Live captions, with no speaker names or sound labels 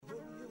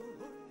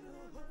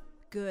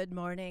Good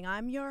morning.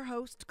 I'm your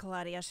host,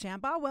 Claudia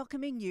Shambaugh,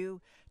 welcoming you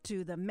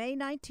to the May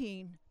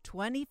 19,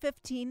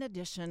 2015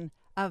 edition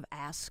of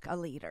Ask a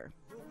Leader.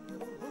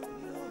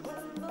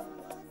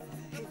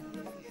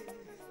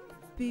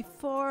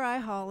 Before I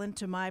haul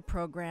into my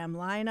program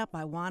lineup,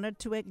 I wanted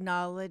to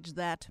acknowledge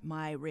that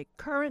my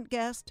recurrent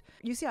guest,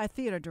 UCI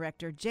Theater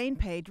Director Jane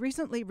Page,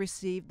 recently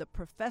received the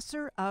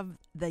Professor of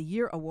the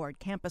Year Award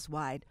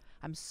campus-wide.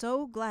 I'm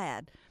so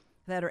glad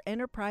that her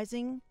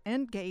enterprising,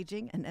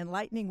 engaging, and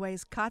enlightening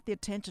ways caught the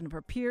attention of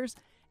her peers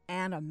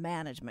and of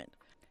management.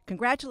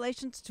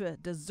 Congratulations to a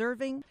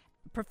deserving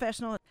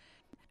professional.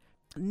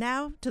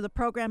 Now to the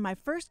program. My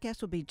first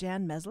guest will be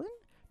Jan Meslin,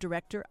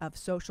 Director of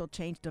Social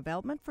Change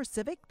Development for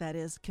CIVIC, that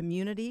is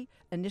Community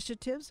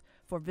Initiatives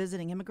for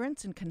Visiting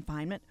Immigrants in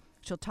Confinement.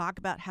 She'll talk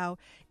about how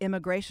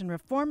immigration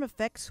reform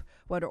affects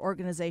what her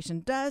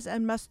organization does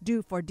and must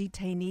do for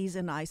detainees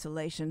in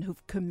isolation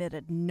who've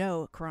committed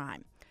no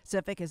crime.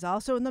 CIVIC is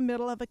also in the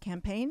middle of a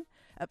campaign,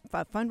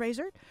 a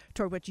fundraiser,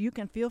 toward which you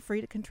can feel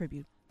free to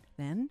contribute.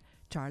 Then,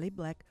 Charlie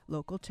Blek,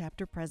 local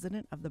chapter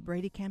president of the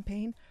Brady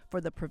Campaign for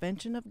the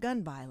Prevention of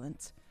Gun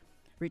Violence,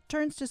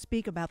 returns to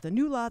speak about the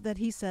new law that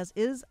he says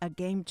is a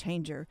game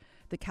changer,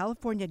 the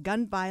California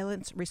Gun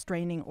Violence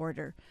Restraining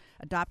Order,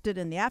 adopted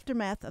in the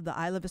aftermath of the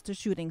Isla Ista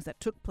shootings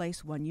that took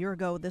place 1 year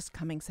ago this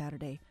coming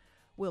Saturday.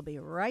 We'll be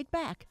right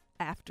back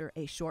after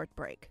a short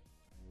break.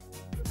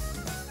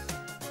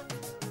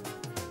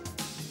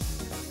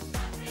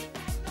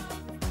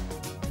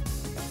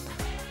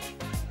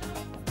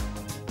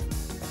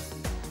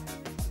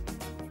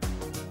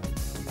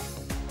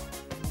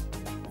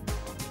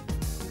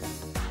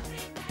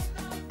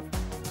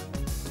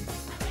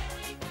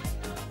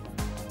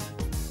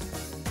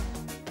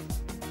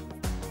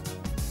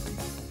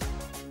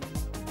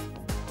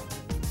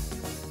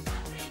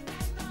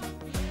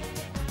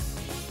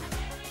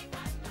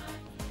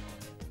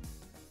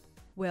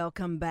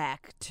 Welcome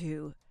back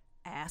to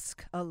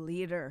Ask a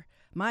Leader.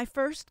 My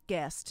first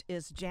guest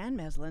is Jan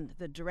Meslin,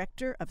 the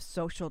Director of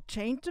Social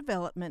Change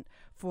Development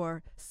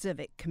for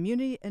CIVIC,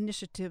 Community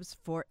Initiatives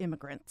for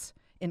Immigrants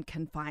in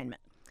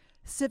Confinement.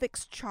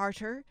 CIVIC's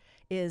charter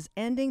is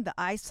ending the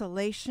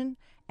isolation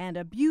and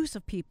abuse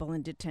of people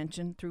in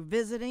detention through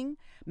visiting,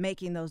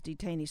 making those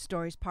detainee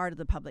stories part of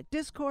the public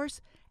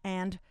discourse,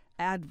 and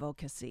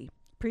advocacy.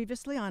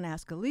 Previously on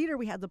Ask a Leader,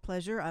 we had the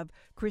pleasure of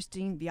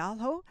Christine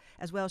Vialho,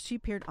 as well as she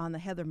appeared on the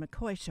Heather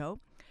McCoy Show.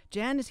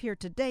 Jan is here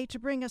today to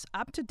bring us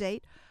up to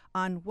date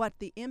on what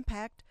the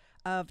impact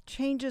of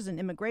changes in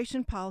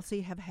immigration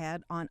policy have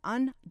had on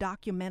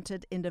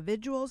undocumented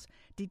individuals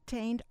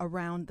detained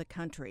around the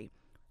country.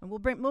 And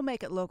we'll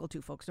make it local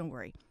too, folks, don't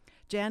worry.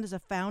 Jan is a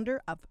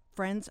founder of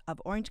Friends of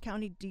Orange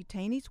County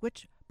Detainees,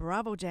 which,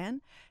 bravo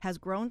Jan, has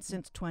grown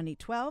since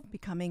 2012,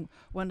 becoming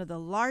one of the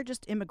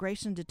largest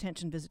immigration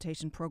detention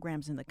visitation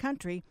programs in the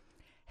country,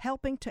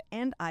 helping to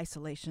end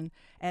isolation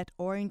at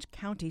Orange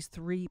County's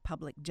 3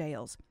 public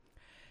jails.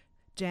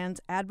 Jan's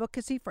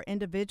advocacy for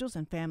individuals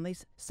and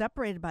families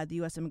separated by the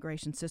U.S.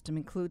 immigration system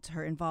includes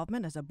her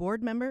involvement as a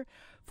board member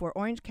for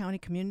Orange County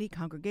Community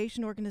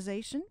Congregation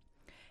Organization,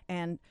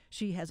 and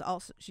she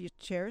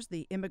chairs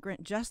the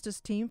Immigrant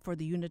Justice Team for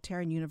the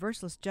Unitarian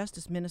Universalist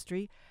Justice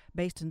Ministry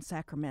based in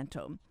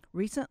Sacramento.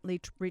 Recently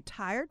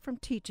retired from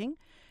teaching,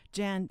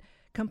 Jan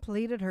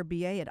completed her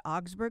BA at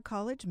Augsburg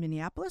College,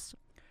 Minneapolis,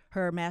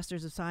 her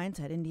Master's of Science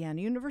at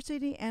Indiana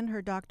University, and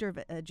her Doctor of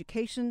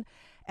Education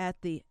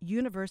at the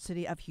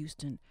University of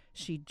Houston.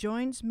 She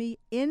joins me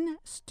in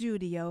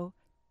studio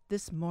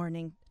this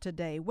morning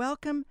today.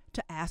 Welcome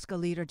to Ask a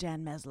Leader,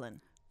 Jan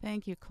Meslin.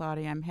 Thank you,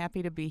 Claudia. I'm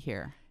happy to be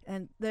here.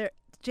 And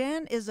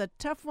Jan is a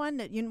tough one.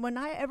 That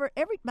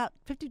about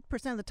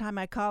 50% of the time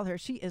I call her,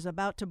 she is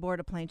about to board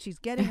a plane. She's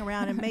getting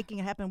around and making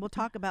it happen. We'll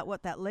talk about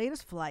what that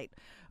latest flight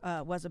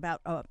was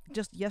about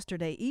just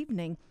yesterday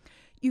evening.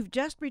 You've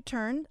just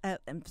returned,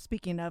 and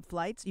speaking of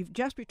flights, you've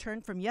just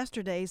returned from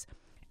yesterday's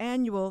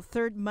annual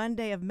third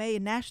Monday of May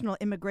National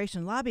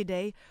Immigration Lobby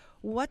Day.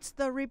 What's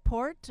the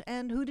report,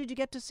 and who did you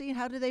get to see, and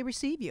how did they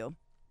receive you?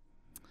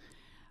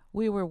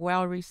 We were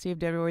well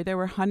received everywhere. There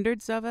were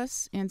hundreds of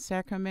us in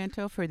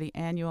Sacramento for the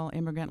annual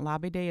Immigrant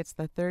Lobby Day. It's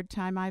the third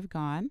time I've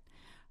gone.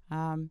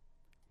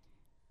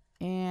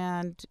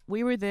 And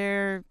we were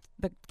there.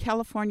 The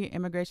California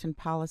Immigration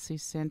Policy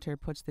Center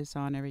puts this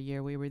on every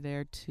year. We were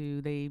there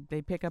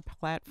they pick a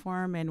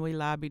platform, and we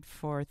lobbied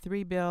for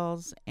 3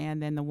 bills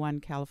and then the 1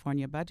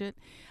 California budget.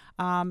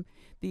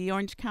 The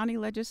Orange County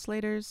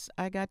legislators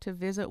I got to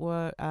visit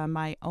were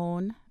my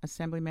own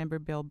Assembly Member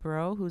Bill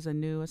Breaux, who's a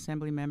new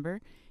Assembly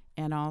member,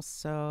 and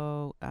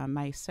also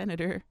my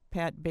Senator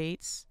Pat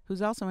Bates,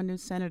 who's also a new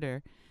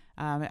senator.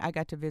 I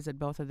got to visit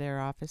both of their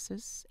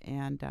offices,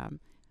 and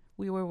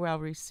we were well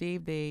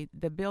received. The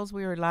bills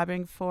we were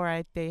lobbying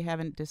for, they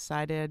haven't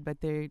decided,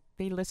 but they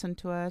listen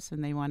to us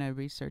and they want to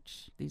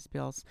research these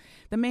bills.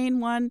 The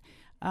main one,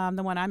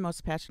 the one I'm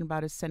most passionate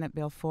about, is Senate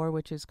Bill 4,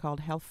 which is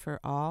called Health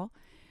for All,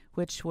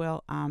 which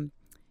will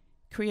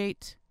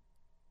create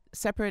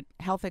separate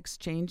health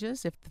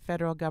exchanges if the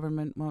federal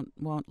government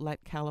won't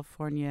let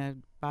California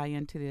buy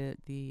into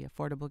the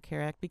Affordable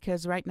Care Act,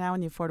 because right now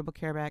in the Affordable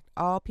Care Act,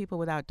 all people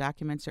without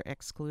documents are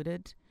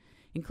excluded,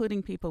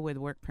 including people with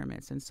work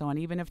permits and so on.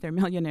 Even if they're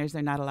millionaires,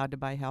 they're not allowed to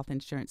buy health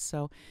insurance.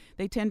 So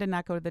they tend to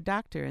not go to the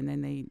doctor, and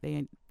then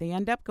they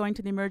end up going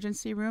to the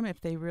emergency room if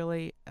they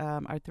really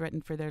are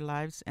threatened for their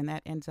lives, and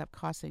that ends up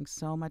costing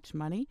so much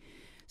money.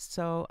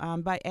 So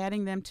by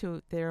adding them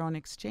to their own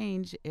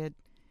exchange,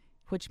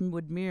 which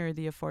would mirror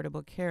the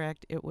Affordable Care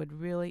Act, it would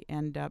really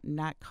end up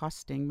not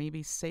costing,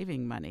 maybe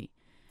saving money.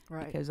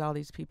 Right. Because all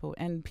these people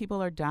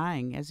are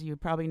dying. As you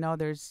probably know,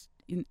 there's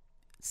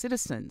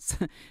citizens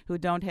who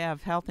don't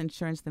have health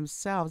insurance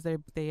themselves.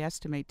 They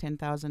estimate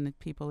 10,000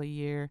 people a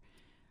year,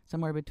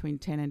 somewhere between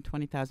 10 and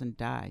 20,000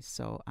 die.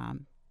 So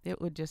it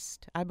would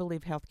I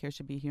believe healthcare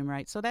should be human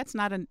rights. So that's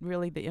not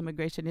really the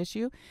immigration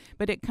issue,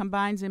 but it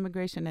combines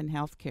immigration and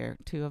healthcare,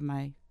 two of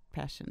my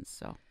passions.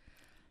 So.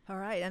 All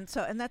right, and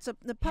that's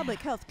the public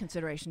health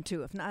consideration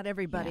too. If not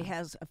everybody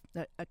has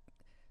a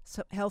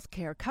health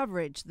care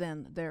coverage,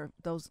 then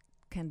those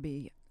can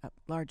be a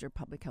larger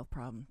public health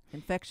problem.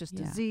 Infectious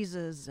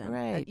diseases,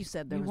 and you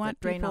said there was a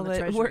drain on the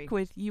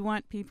treasury. You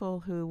want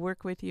people who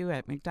work with you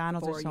at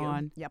McDonald's or so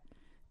on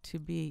to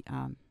be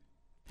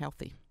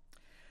healthy.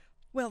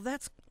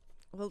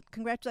 Well,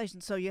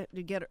 congratulations. So you're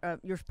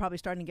probably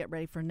starting to get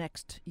ready for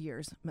next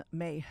year's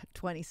May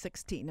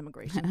 2016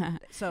 immigration.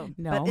 So,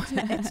 no,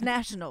 but it's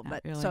national.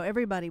 But really. So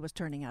everybody was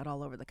turning out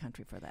all over the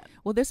country for that.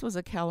 Well, this was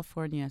a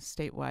California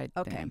statewide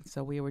thing.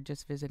 So we were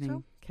just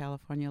visiting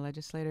California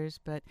legislators.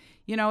 But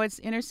it's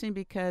interesting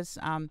because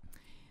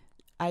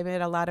I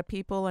met a lot of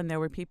people, and there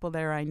were people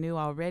there I knew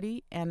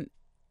already, and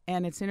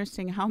it's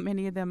interesting how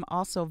many of them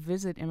also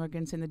visit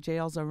immigrants in the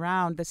jails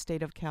around the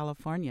state of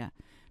California.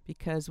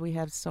 Because we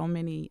have so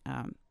many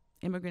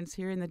immigrants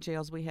here in the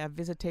jails. We have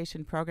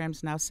visitation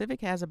programs now.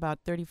 CIVIC has about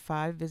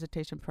 35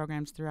 visitation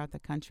programs throughout the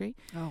country.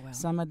 Oh, wow.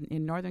 Some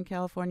in Northern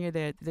California.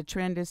 The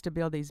trend is to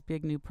build these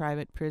big new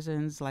private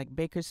prisons, like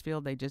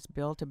Bakersfield. They just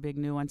built a big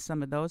new one.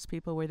 Some of those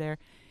people were there.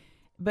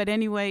 But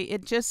anyway,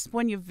 it just,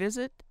 when you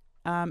visit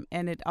and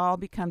it all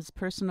becomes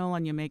personal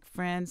and you make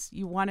friends,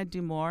 you want to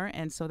do more.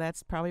 And so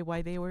that's probably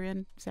why they were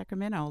in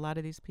Sacramento, a lot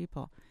of these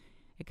people.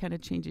 It kind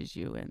of changes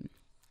you, and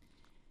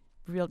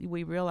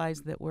we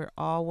realize that we're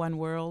all one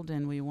world,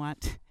 and we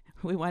want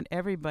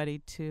everybody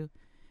to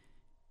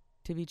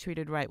be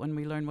treated right. When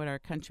we learn what our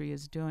country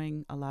is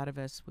doing, a lot of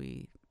us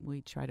we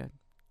try to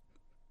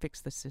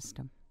fix the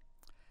system.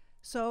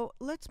 So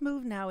let's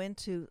move now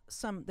into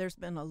there's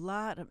been a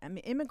lot of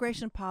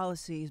immigration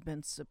policy has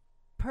been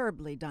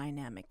superbly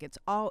dynamic. It's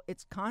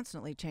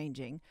constantly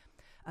changing.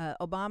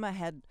 Obama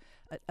had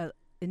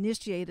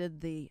initiated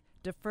the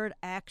Deferred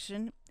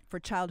Action for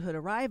Childhood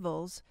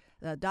Arrivals,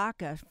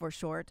 DACA for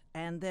short,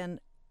 and then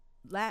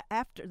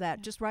after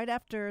that, just right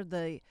after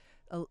the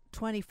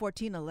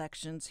 2014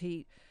 elections,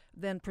 he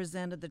then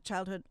presented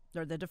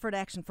the Deferred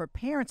Action for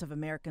Parents of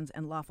Americans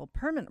and Lawful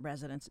Permanent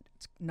Residents,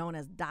 it's known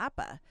as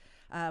DAPA.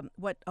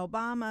 What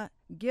Obama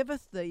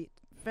giveth the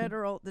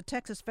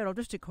Texas Federal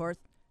District Court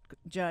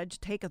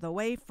judge taketh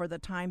away for the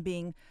time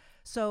being.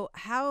 So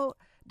how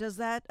does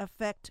that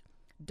affect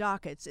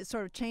DACA? It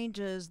sort of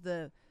changes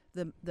the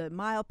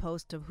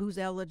milepost of who's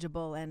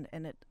eligible,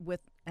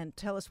 and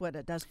tell us what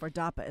it does for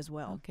DAPA as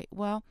well. Okay.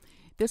 Well,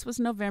 this was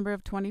November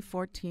of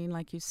 2014,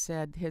 like you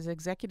said, his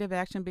executive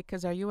action,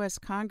 because our U.S.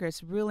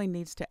 Congress really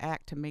needs to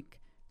act to make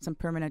some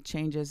permanent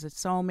changes.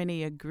 So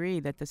many agree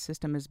that the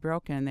system is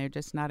broken. They're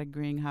just not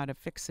agreeing how to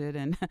fix it.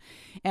 And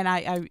it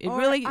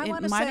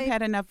might have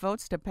had enough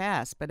votes to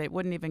pass, but it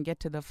wouldn't even get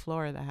to the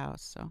floor of the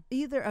House. So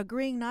either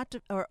agreeing not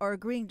to, or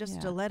agreeing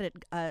just to let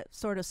it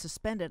sort of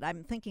suspended.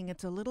 I'm thinking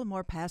it's a little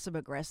more passive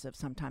aggressive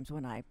sometimes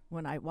when I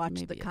watch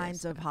Maybe the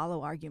kinds of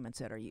hollow arguments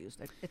that are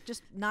used. It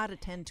just not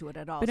attend to it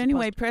at all. But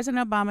anyway,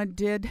 President Obama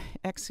did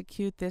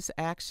execute this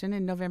action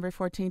in November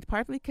 14th,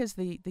 partly because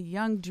the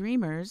young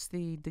dreamers,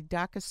 the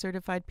DACA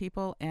certified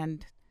people,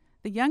 and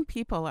the young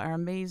people are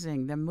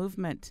amazing. The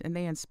movement, and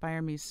they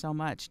inspire me so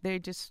much. They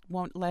just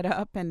won't let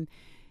up, and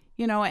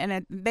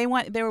they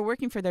were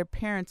working for their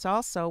parents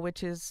also,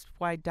 which is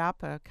why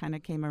DAPA kind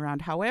of came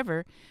around.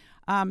 However,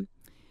 the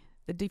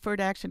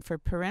Deferred Action for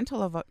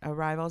Parental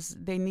Arrivals,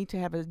 they need to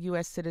have a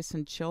U.S.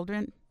 citizen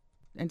children,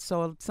 and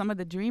so some of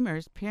the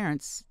dreamers'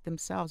 parents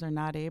themselves are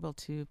not able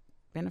to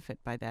benefit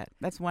by that.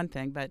 That's one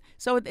thing, but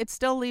so it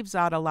still leaves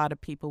out a lot of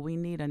people. We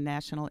need a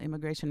national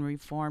immigration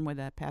reform with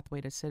a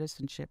pathway to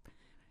citizenship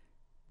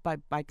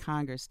by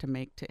Congress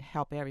to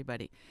help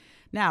everybody.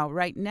 Now,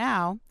 right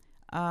now,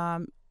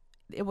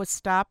 it was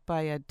stopped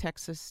by a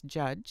Texas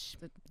judge.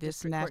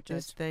 This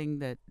thing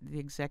that the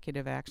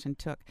executive action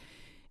took,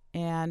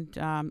 and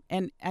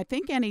I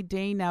think any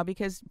day now,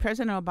 because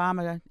President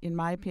Obama, in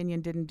my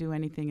opinion, didn't do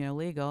anything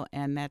illegal,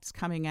 and that's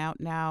coming out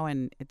now,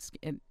 and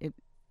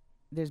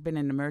there's been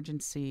an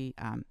emergency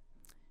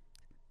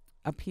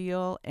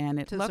appeal, and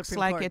it To the looks Supreme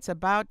like Court. it's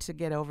about to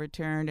get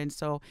overturned. And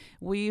so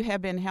we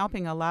have been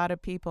helping a lot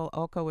of people.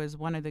 OCO is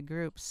one of the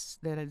groups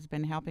that has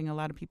been helping a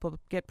lot of people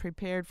get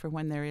prepared for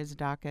when there is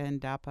DACA and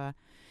DAPA,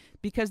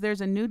 because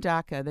there's a new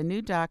DACA. The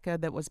new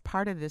DACA that was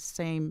part of this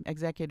same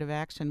executive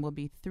action will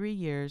be 3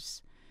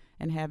 years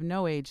and have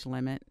no age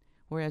limit,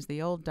 whereas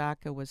the old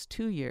DACA was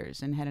 2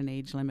 years and had an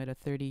age limit of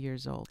 30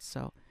 years old.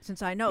 So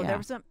Since I know Yeah. there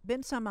was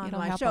been some on it'll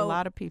my help show a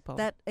lot of people.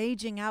 that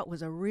aging out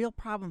was a real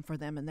problem for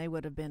them, and they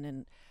would have been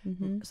in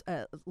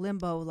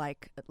limbo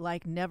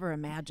like never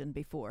imagined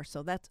before.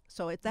 So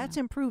that's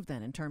improved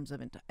then in terms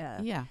of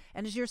Yeah.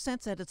 And is your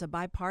sense that it's a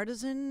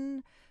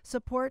bipartisan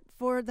support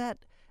for that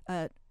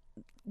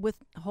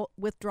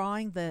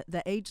withdrawing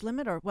the age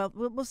limit, or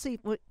we'll see.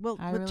 We'll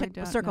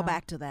circle know.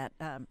 back to that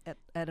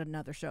at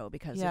another show,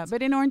 because Yeah,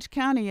 but in Orange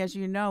County, as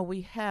you know,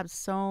 we have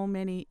so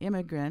many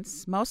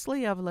immigrants,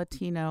 mostly of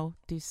Latino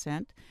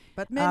descent.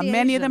 but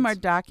Many of them are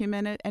Asians.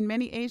 documented, and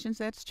many Asians.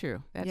 That's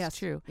true. That's Yes.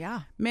 true.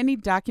 Yeah. Many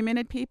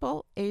documented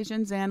people,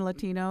 Asians and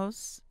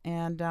Latinos,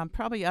 and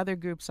probably other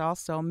groups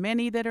also.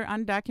 Many that are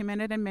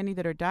undocumented and many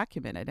that are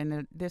documented.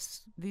 And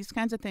these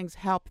kinds of things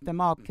help them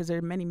all, because there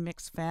are many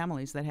mixed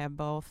families that have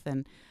both.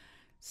 And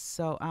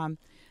so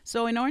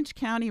in Orange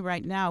County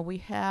right now, we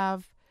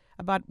have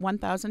about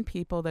 1,000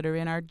 people that are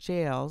in our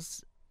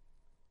jails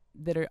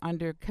that are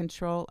under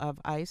control of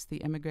ICE, the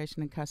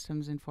Immigration and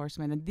Customs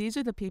Enforcement. And these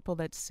are the people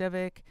that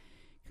CIVIC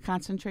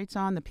concentrates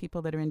on, the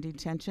people that are in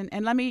detention.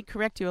 And let me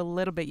correct you a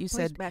little bit. You Please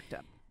said backed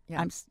up.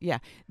 Yeah.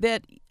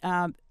 that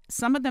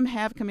some of them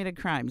have committed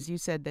crimes. You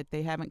said that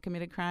they haven't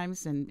committed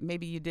crimes, and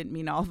maybe you didn't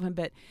mean all of them,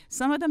 but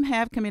some of them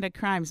have committed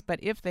crimes. But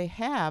if they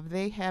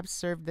have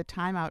served the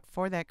time out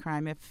for that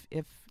crime if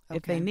Okay.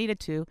 they needed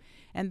to,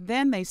 and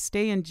then they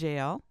stay in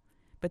jail,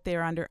 but they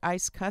are under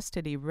ICE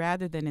custody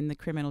rather than in the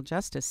criminal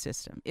justice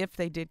system. If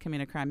they did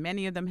commit a crime,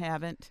 many of them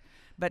haven't,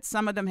 but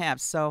some of them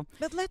have. So,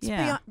 But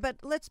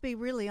let's be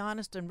really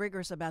honest and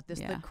rigorous about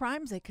this. Yeah. The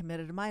crimes they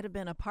committed might have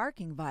been a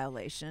parking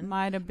violation.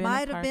 might have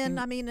been.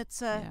 I mean,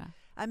 it's Yeah.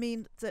 I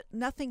mean,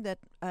 nothing that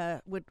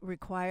would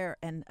require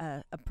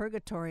a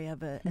purgatory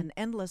of an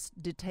endless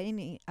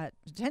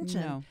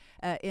detention No.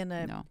 in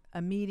No.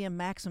 a medium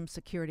maximum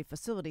security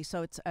facility.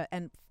 So it's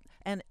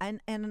and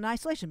in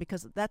isolation,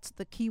 because that's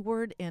the key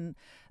word in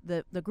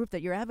the group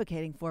that you're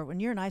advocating for. When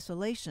you're in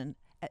isolation,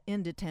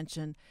 in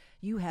detention,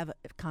 you have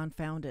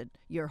confounded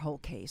your whole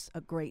case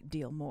a great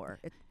deal more.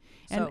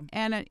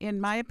 And in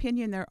my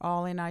opinion, they're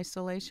all in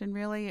isolation,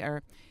 really,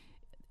 or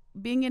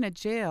being in a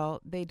jail.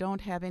 They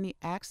don't have any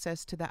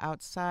access to the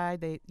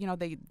outside. They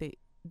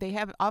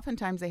have,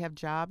 oftentimes they have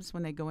jobs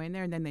when they go in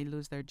there, and then they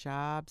lose their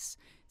jobs.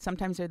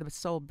 Sometimes they're the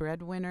sole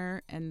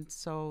breadwinner, and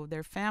so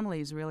their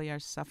families really are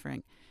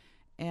suffering.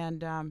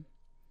 And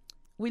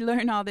we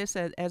learn all this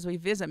as we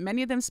visit.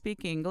 Many of them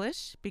speak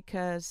English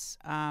because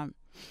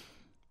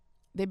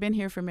they've been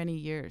here for many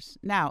years.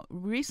 Now,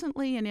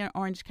 recently in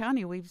Orange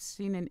County, we've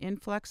seen an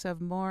influx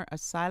of more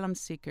asylum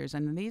seekers,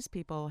 and these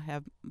people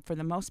have, for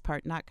the most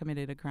part, not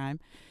committed a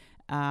crime.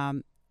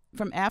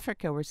 From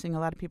Africa, we're seeing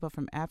a lot of people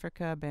from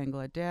Africa,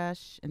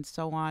 Bangladesh, and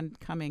so on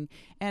coming.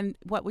 And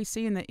what we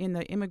see in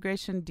the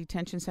immigration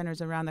detention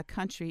centers around the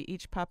country,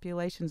 each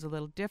population's a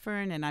little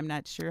different, and I'm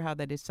not sure how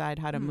they decide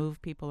how to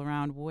move people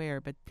around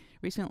where. But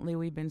recently,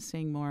 we've been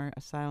seeing more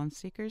asylum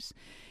seekers,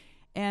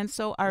 and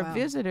so our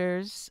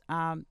visitors,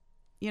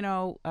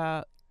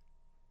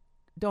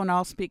 don't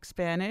all speak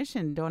Spanish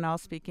and don't all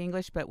speak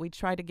English, but we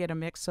try to get a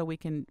mix so we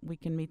can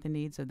meet the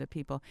needs of the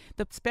people.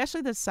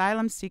 Especially the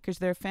asylum seekers,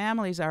 their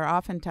families are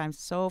oftentimes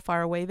so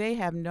far away. They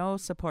have no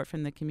support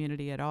from the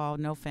community at all,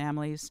 no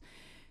families.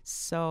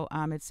 So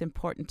it's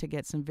important to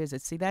get some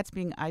visits. See, that's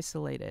being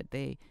isolated.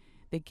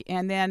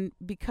 And then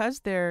because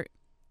they're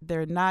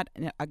not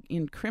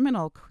in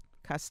criminal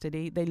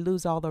custody, they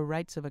lose all the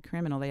rights of a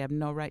criminal. They have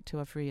no right to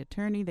a free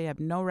attorney. They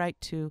have no right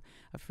to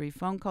a free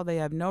phone call. They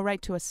have no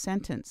right to a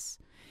sentence.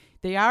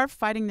 They are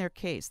fighting their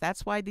case.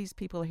 That's why these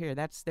people are here.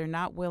 They're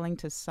not willing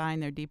to sign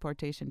their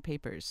deportation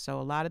papers. So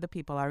a lot of the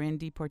people are in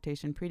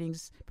deportation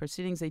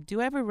proceedings. They do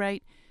have a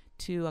right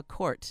to a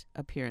court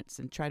appearance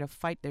and try to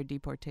fight their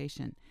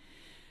deportation.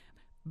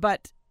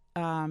 But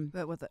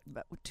with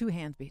two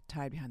hands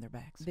tied behind their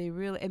backs.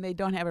 They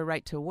don't have a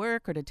right to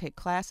work or to take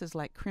classes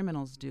like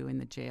criminals do in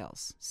the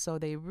jails. So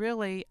they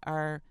really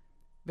are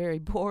very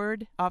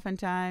bored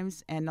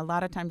oftentimes, and a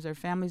lot of times their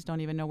families don't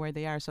even know where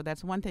they are. So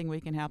that's one thing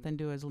we can help them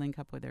do, is link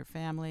up with their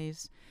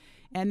families.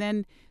 And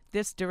then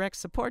this direct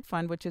support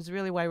fund, which is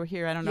really why we're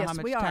here. I don't know how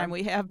much time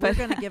we have, but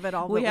we're going to give it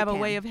all. we have a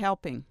way of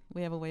helping.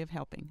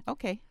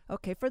 Okay.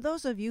 Okay. For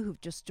those of you who've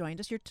just joined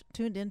us, you're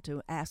tuned in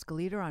to Ask a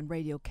Leader on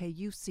Radio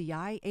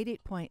KUCI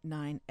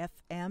 88.9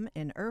 FM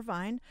in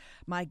Irvine.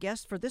 My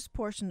guest for this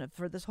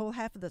for this whole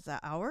half of this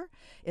hour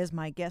is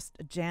my guest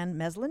Jan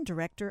Meslin,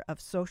 Director of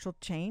Social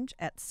Change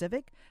at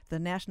CIVIC, the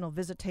National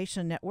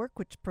Visitation Network,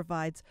 which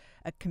provides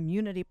a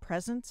community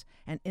presence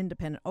and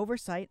independent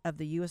oversight of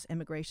the U.S.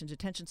 immigration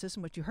detention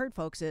system. What you heard,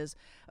 folks, is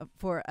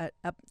for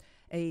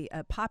a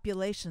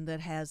population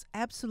that has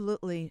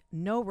absolutely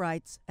no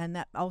rights, and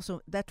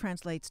that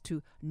translates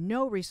to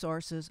no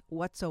resources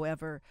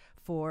whatsoever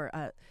for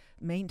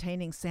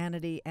maintaining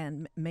sanity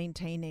and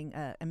maintaining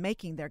and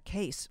making their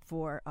case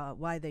for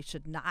why they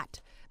should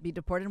not be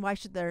deported and why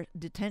should their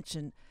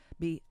detention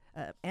be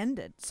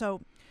ended.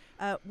 So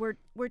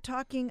we're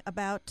talking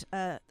about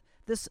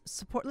this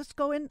support. Let's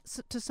go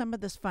into some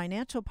of this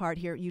financial part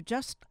here. You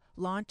just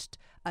launched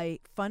a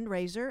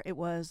fundraiser. It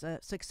was a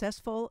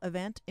successful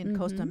event in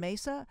Costa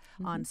Mesa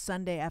on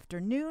Sunday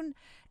afternoon,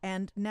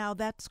 and now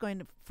that's going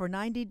to, for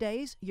 90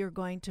 days, you're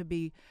going to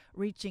be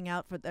reaching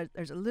out for,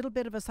 there's a little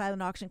bit of a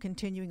silent auction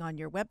continuing on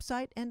your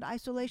website,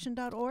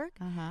 endisolation.org,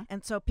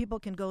 and so people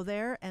can go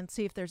there and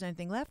see if there's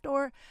anything left.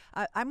 Or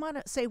I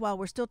want to say, while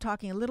we're still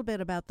talking a little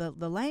bit about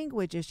the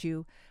language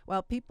issue,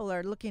 while people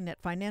are looking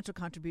at financial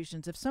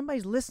contributions, if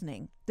somebody's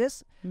listening,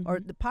 this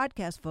or the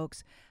podcast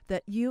folks,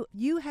 that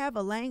you have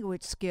a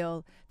language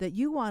skill that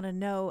you want to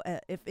know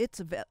if it's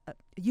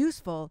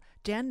useful,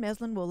 Jan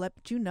Meslin will let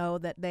you know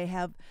that they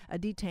have a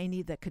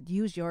detainee that could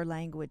use your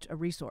language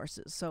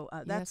resources. So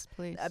that's, yes,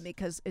 please.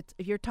 Because if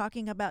you're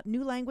talking about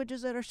new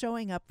languages that are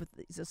showing up with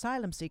these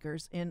asylum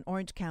seekers in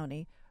Orange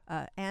County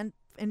and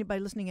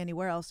anybody listening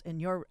anywhere else in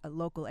your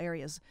local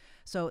areas.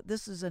 So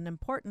this is an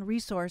important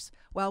resource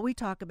while we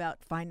talk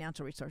about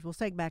financial resource. We'll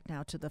take back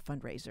now to the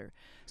fundraiser.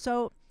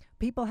 So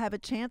people have a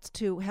chance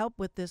to help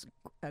with this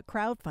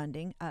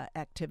crowdfunding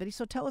activity.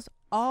 So tell us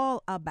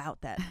all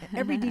about that,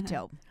 every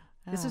detail.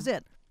 This is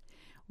it.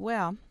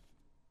 Well,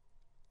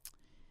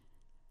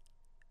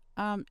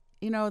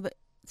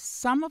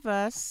 some of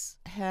us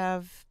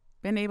have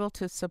been able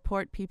to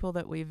support people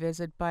that we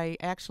visit by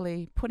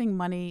actually putting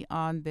money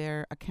on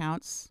their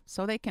accounts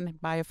so they can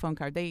buy a phone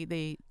card.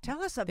 They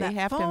tell us about they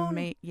have phone. to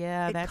make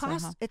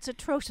It's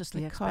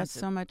atrociously expensive. It costs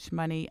so much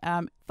money.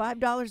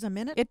 $5 a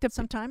minute.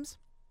 Sometimes.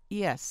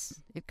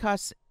 Yes, it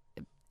costs.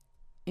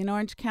 In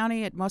Orange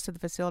County, at most of the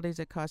facilities,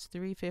 it costs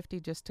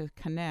 $3.50 just to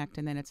connect,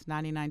 and then it's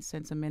 99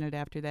 cents a minute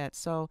after that.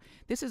 So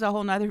this is a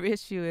whole other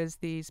issue, is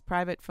these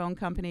private phone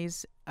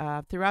companies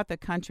throughout the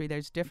country.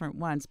 There's different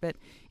ones, but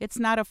it's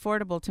not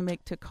affordable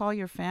to call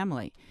your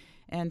family,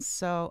 and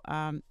so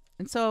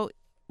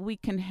we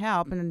can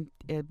help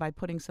by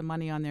putting some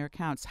money on their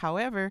accounts.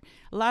 However,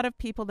 a lot of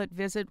people that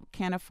visit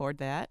can't afford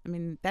that. I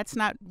mean, that's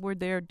not, we're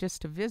there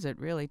just to visit,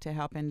 really, to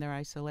help in their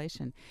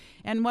isolation.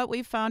 And what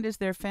we found is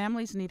their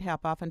families need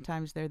help.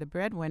 Oftentimes they're the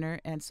breadwinner,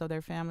 and so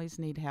their families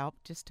need help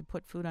just to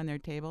put food on their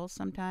table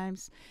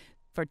sometimes,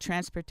 for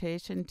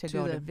transportation to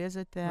go to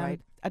visit them. Right.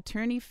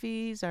 Attorney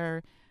fees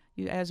are,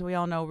 as we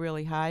all know,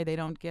 really high. They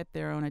don't get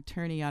their own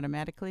attorney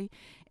automatically.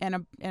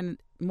 And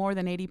more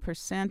than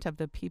 80% of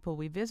the people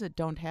we visit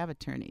don't have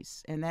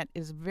attorneys. And that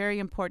is very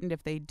important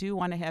if they do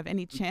want to have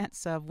any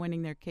chance of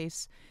winning their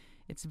case.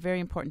 It's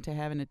very important to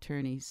have an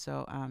attorney.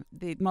 So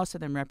most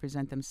of them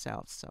represent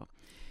themselves.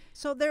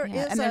 So there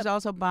is and there's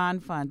also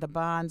bond fund. The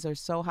bonds are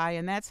so high,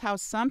 and that's how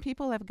some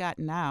people have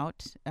gotten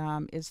out,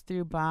 is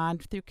through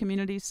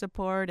community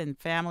support and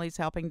families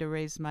helping to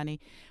raise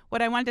money.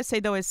 What I wanted to say,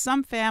 though, is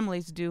some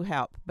families do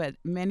help, but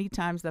many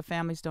times the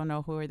families don't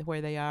know where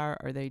they are,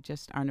 or they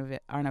just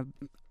aren't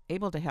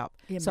able to help.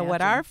 So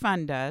what our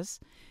fund does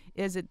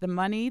is that the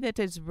money that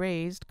is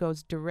raised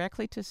goes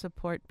directly to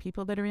support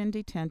people that are in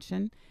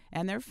detention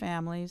and their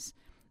families.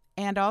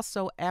 And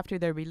also, after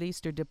they're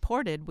released or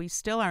deported, we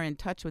still are in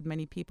touch with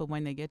many people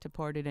when they get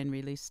deported and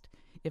released,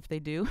 if they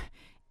do.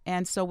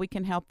 And so we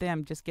can help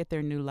them just get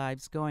their new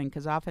lives going,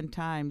 because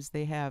oftentimes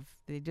they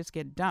just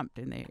get dumped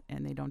and they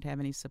don't have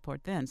any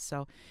support then.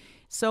 So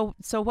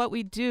what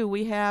we do,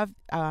 we have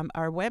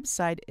our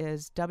website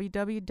is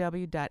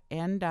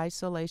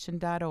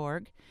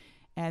www.endisolation.org,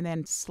 and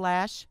then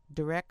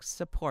 /direct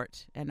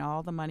support, and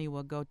all the money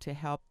will go to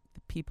help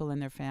the people and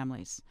their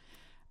families.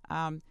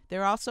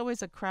 There also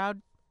is a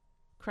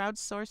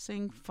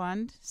crowdsourcing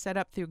fund set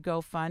up through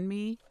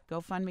GoFundMe,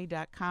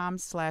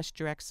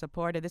 gofundme.com/direct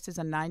support. This is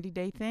a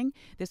 90-day thing.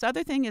 This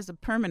other thing is a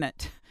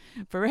permanent,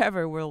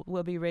 forever.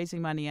 We'll be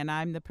raising money, and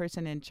I'm the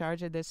person in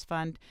charge of this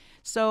fund.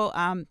 So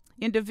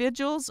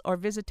individuals or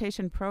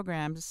visitation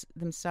programs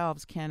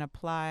themselves can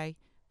apply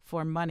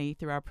for money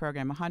through our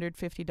program.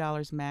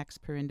 $150 max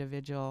per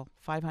individual,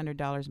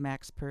 $500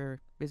 max per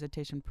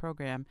visitation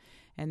program,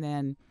 and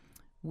then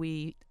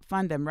we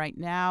fund them. Right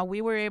now,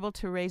 we were able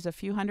to raise a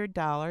few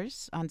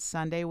 $100s on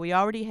Sunday. We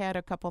already had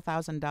a couple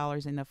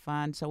 $1,000s in the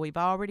fund, so we've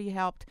already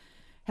helped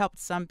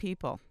some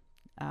people.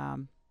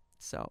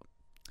 So,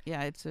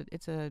 yeah, it's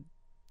a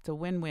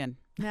win-win.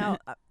 Now,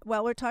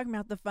 while we're talking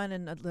about the fund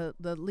and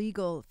the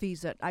legal fees,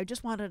 that I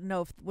just wanted to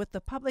know, with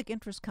the public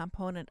interest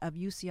component of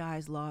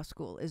UCI's law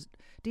school, is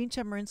Dean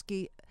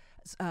Chemerinsky,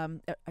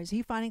 is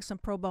he finding some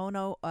pro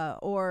bono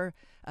or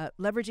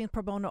leveraging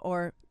pro bono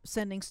or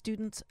sending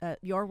students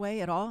your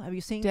way at all? Have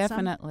you seen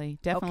Definitely.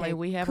 some? Okay.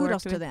 We have Kudos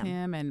worked to with them.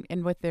 him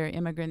and with their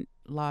immigrant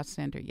law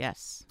center,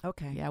 yes.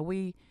 Okay. Yeah,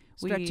 we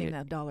stretching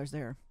the dollars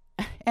there.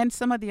 And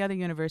some of the other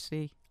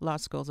university law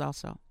schools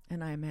also.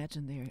 And I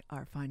imagine they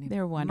are finding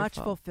They're wonderful. much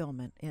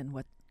fulfillment in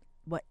what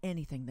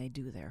anything they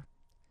do there.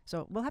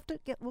 So we'll get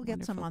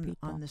some Wonderful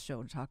on people. the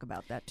show to talk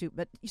about that too.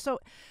 But so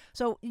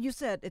you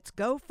said it's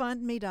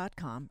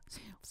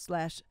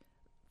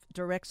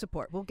GoFundMe.com/direct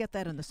support. We'll get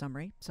that in the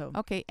summary. So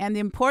Okay, and the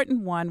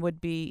important one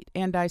would be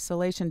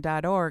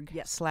endisolation.org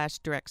Yes.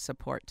 /direct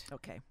support.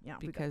 okay, yeah,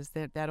 Because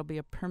that'll be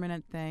a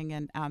permanent thing.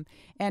 And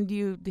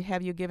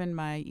have you given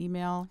my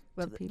email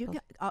well, to people?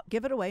 I'll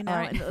give it away now, All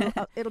right.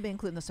 and it'll be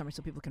included in the summary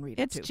so people can read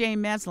It's it too.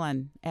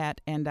 jmeslin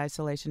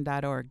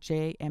 @endisolation.org,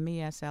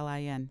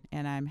 JMESLIN,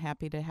 and I'm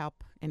happy to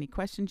help any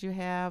questions you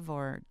have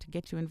or to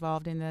get you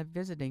involved in the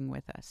visiting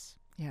with us.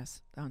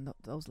 Yes, on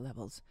those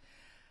levels.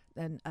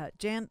 And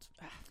Jan,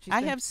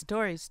 I have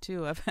stories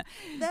too of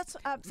that's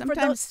for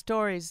sometimes those,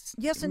 stories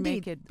Yes, indeed.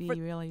 make it be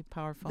really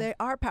powerful. they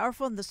are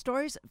powerful, and the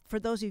stories, for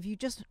those of you who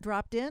just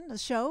dropped in the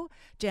show,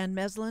 Jan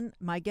Meslin,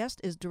 my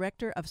guest, is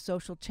Director of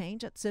Social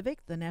Change at CIVIC,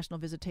 the National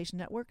Visitation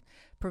Network,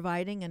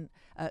 providing an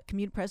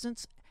community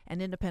presence and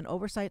independent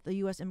oversight of the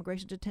U.S.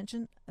 immigration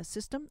detention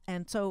system.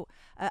 And so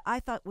I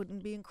thought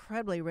would be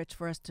incredibly rich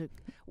for us to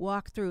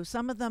walk through.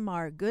 Some of them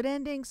are good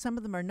endings, some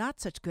of them are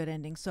not such good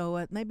endings.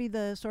 So maybe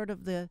the sort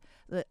of a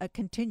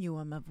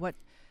continuum of what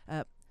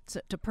to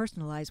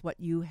personalize what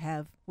you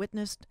have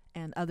witnessed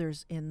and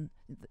others in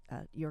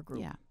your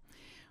group. Yeah.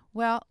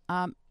 Well,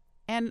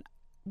 and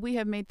we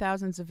have made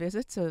thousands of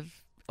visits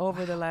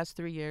over the last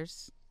 3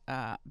 years.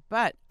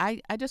 But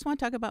I just want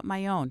to talk about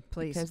my own,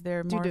 Please. because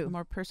they're Do.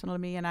 more personal to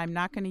me, and I'm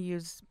not going to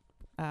use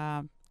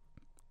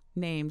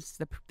names,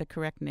 the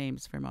correct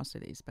names for most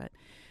of these. But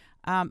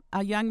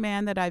a young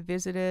man that I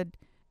visited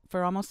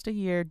for almost a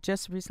year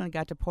just recently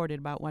got deported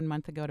about 1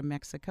 month ago to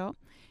Mexico.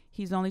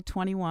 He's only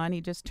 21.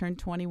 He just turned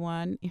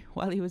 21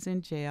 while he was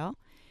in jail.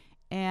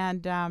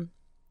 And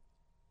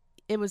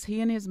it was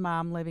he and his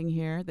mom living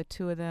here, the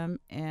two of them,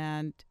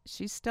 and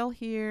she's still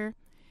here.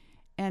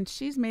 And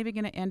she's maybe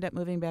going to end up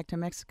moving back to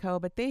Mexico,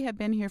 but they have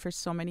been here for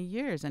so many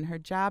years, and her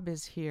job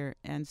is here.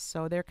 And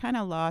so they're kind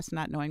of lost,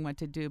 not knowing what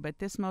to do. But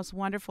this most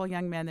wonderful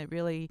young man that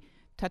really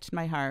touched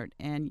my heart.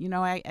 And, you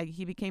know,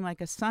 he became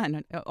like a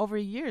son. Over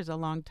a year is a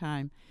long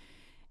time.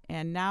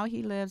 And now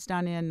he lives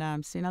down in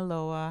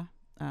Sinaloa.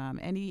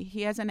 And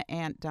he has an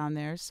aunt down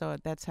there, so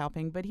that's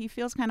helping. But he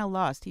feels kind of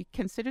lost. He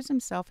considers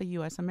himself a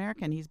U.S.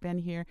 American. He's been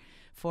here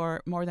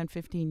for more than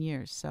 15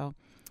 years. So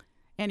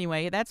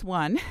anyway, that's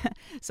one.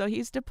 So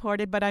he's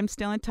deported, but I'm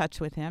still in touch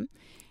with him.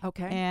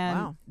 Okay. And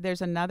wow.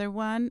 there's another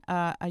one,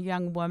 a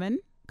young woman,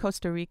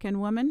 Costa Rican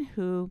woman,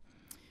 who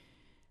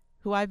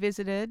I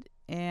visited,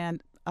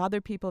 and other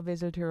people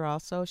visited her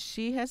also.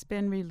 She has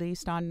been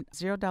released on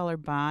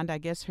 $0 bond. I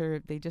guess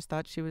they just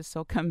thought she was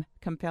so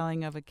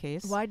compelling of a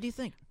case. Why do you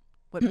think?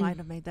 What might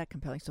have made that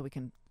compelling, so we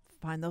can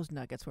find those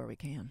nuggets where we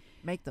can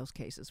make those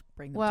cases,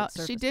 bring them Well, to the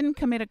surface? she didn't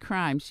commit a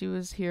crime. She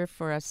was here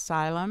for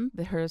asylum.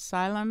 Her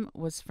asylum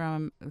was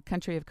from the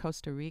country of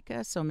Costa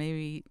Rica, so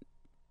maybe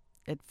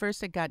at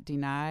first it got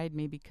denied,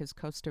 maybe because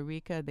Costa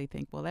Rica, they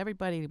think, well,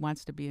 everybody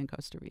wants to be in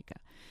Costa Rica.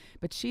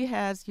 But she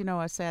has, you know,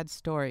 a sad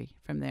story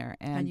from there,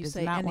 and you does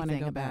say not want to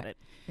anything go about back. it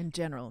in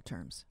general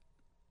terms?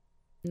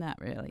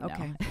 Not really,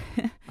 Okay.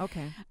 no.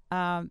 Okay.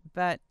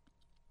 But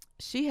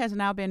she has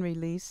now been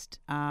released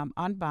on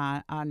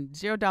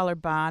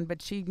 $0 bond,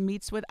 but she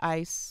meets with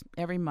ICE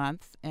every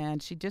month,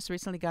 and she just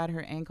recently got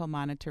her ankle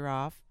monitor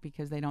off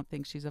because they don't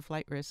think she's a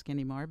flight risk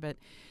anymore. But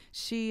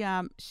she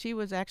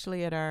was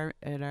actually at our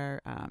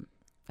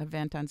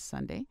event on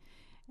Sunday,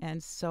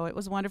 and so it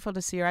was wonderful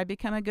to see her. I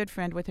become a good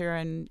friend with her,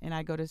 and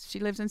she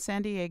lives in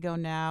San Diego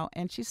now,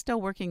 and she's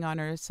still working on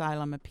her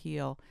asylum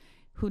appeal.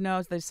 Who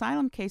knows? The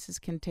asylum cases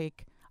can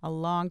take a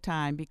long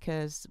time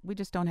because we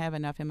just don't have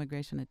enough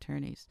immigration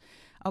attorneys.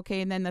 Okay,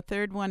 and then the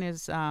third one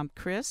is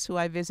Chris, who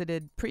I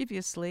visited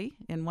previously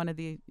in one of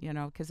the,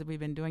 because we've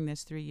been doing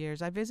this 3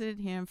 years. I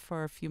visited him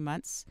for a few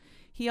months.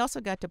 He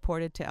also got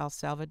deported to El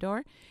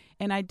Salvador,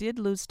 and I did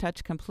lose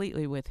touch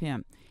completely with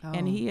him. Oh.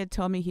 And he had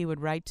told me he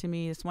would write to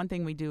me. It's one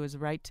thing we do is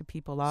write to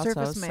people also.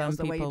 Surface mail is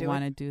Some the way you people do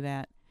want it? to do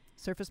that.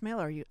 Surface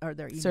mail, or are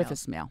there emails?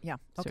 Surface mail. Yeah.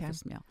 Okay.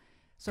 Surface mail.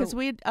 So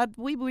Because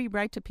we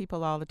write to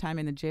people all the time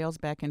in the jails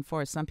back and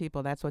forth. Some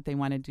people, that's what they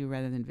want to do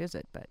rather than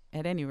visit. But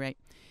at any rate,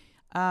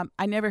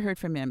 I never heard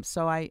from him.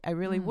 So I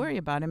really worry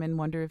about him and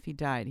wonder if he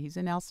died. He's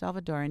in El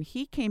Salvador, and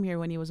he came here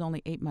when he was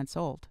only 8 months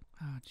old.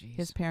 oh, geez.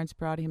 His parents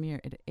brought him here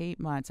at 8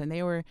 months, and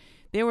they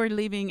were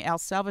leaving El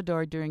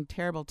Salvador during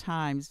terrible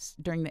times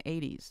during the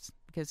 80s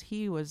because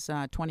he was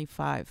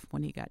 25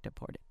 when he got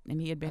deported,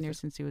 and he had been here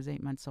since he was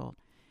 8 months old.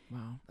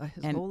 Wow.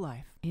 His And whole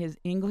life. His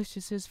English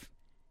is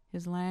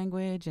his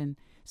language, and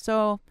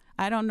so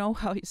I don't know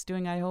how he's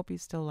doing. I hope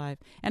he's still alive.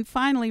 And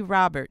finally,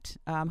 Robert,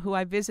 who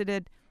I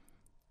visited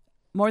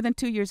more than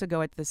 2 years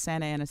ago at the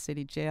Santa Ana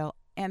City Jail,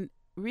 and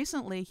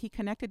recently he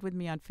connected with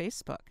me on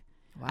Facebook.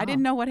 Wow. I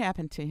didn't know what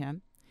happened to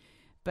him,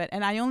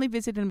 and I only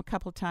visited him a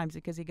couple of times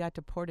because he got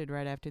deported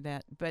right after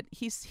that. But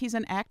he's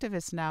an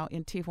activist now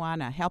in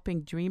Tijuana,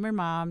 helping Dreamer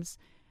moms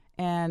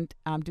and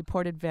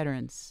deported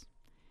veterans.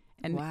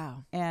 And,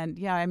 wow. And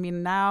yeah, I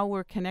mean, now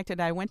we're connected.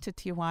 I went to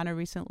Tijuana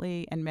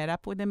recently and met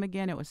up with him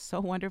again. It was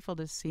so wonderful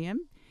to see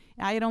him.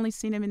 I had only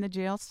seen him in the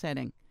jail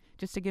setting,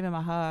 just to give him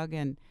a hug.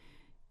 And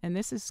And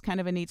this is kind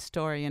of a neat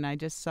story. And I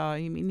just saw,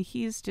 I mean,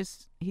 he's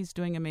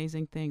doing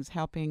amazing things,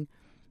 helping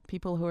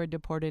people who are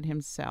deported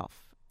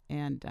himself.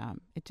 And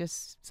it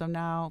just, so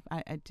now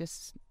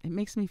it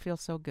makes me feel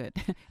so good.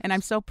 And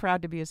I'm so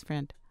proud to be his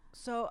friend.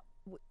 So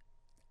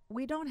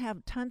we don't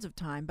have tons of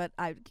time, but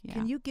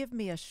can you give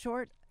me a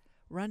short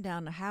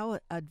rundown of how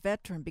a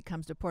veteran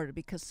becomes deported?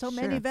 Because so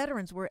many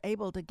veterans were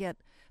able to get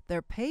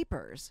their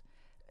papers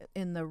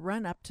in the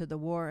run up to the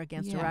war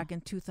against Iraq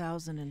in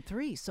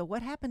 2003. So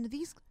what happened to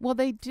these? Well,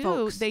 they do.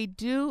 Folks? They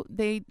do.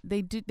 They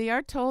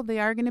are told they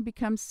are going to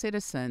become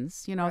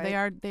citizens. You know,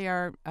 Right.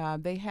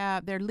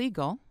 they're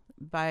legal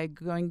by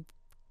going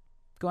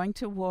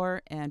to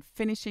war and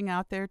finishing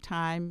out their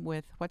time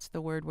with, what's the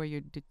word where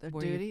you're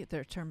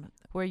Their term.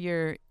 where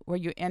you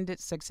end it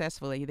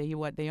successfully.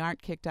 They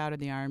aren't kicked out of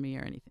the army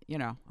or anything. You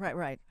know.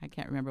 Right. I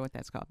can't remember what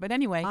that's called. But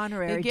anyway,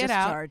 Honorary they get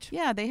discharge. out.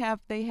 Yeah, they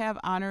have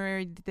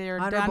honorary. They're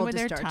Honorable done with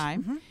discharge. their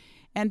time. Mm-hmm.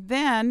 And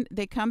then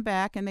they come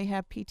back and they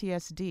have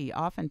PTSD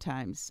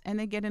oftentimes, and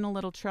they get in a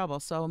little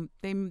trouble. So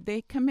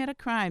they commit a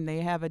crime.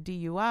 They have a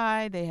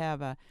DUI, they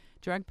have a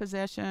drug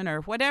possession, or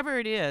whatever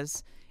it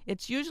is.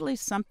 It's usually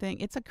something,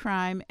 it's a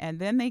crime, and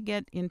then they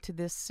get into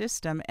this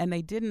system, and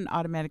they didn't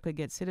automatically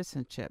get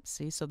citizenship,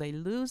 see? So they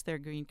lose their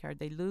green card,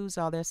 they lose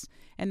all this,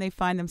 and they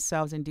find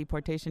themselves in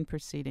deportation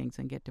proceedings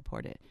and get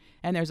deported.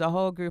 And there's a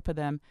whole group of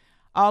them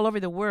all over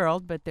the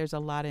world, but there's a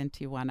lot in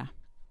Tijuana.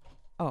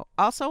 Oh,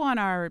 also on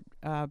our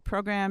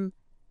program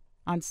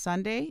on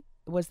Sunday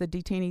was the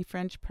Detainee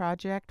French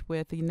Project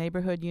with the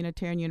Neighborhood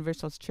Unitarian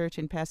Universalist Church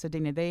in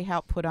Pasadena. They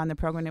helped put on the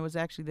program. It was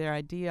actually their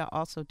idea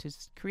also to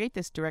create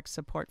this direct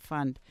support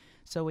fund.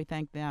 So we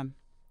thank them.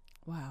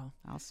 Wow.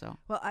 Also.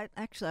 Well, I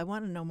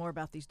want to know more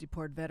about these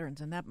deported veterans,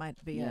 and that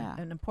might be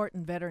an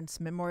important Veterans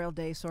Memorial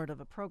Day sort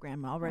of a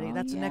program already. Oh,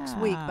 That's next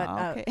week, but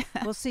okay.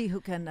 we'll see who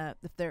can,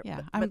 if they're... Yeah,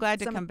 but I'm glad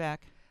to come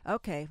back.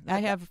 Okay.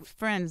 I have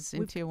friends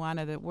in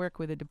Tijuana that work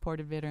with the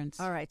deported veterans.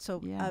 All right,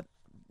 so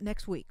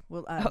next week.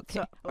 We'll,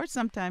 okay, or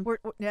sometime. But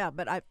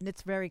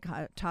it's very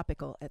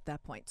topical at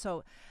that point.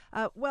 So,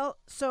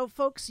 so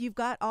folks, you've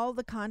got all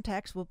the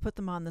contacts. We'll put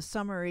them on the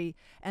summary.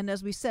 And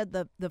as we said,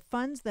 the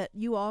funds that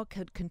you all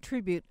could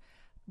contribute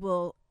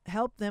will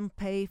help them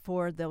pay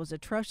for those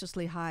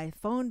atrociously high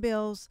phone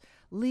bills,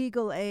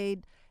 legal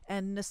aid,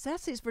 and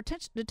necessities for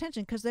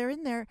detention, because they're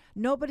in there.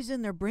 Nobody's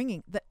in there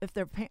bringing, if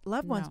their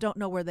loved ones don't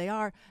know where they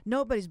are,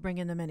 nobody's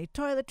bringing them any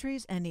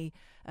toiletries, any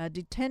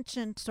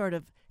detention sort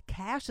of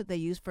cash that they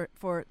use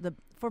for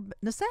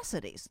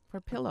necessities,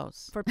 for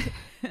pillows,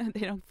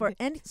 they don't for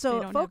any.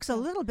 So folks, a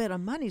little bit of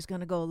money is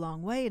going to go a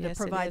long way to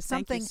provide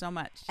something. Thank you so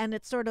much. And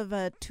it's sort of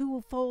a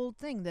twofold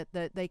thing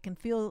that they can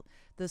feel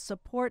the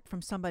support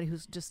from somebody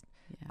who's just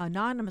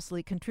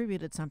anonymously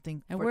contributed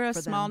something. And we're a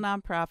small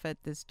nonprofit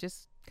that's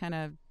just kind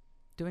of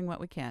doing what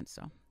we can.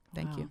 So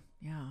thank you.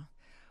 Yeah.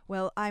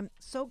 Well, I'm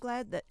so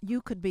glad that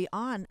you could be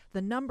on.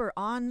 The number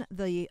on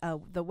the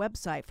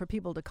website for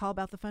people to call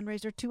about the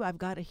fundraiser too, I've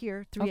got it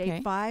here,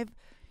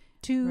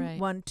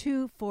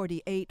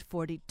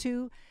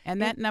 385-212-4842.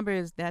 And that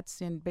number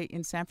that's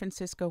in San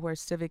Francisco, where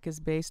CIVIC is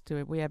based.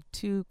 We have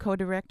two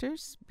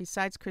co-directors.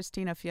 Besides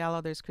Christina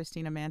Fialo, there's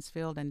Christina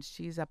Mansfield, and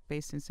she's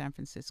based in San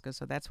Francisco,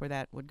 so that's where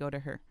that would go to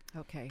her.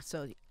 Okay,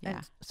 so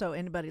so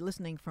anybody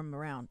listening from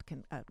around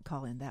can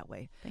call in that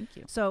way. Thank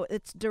you. So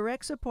it's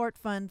Direct Support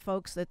Fund,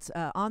 folks, that's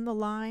on the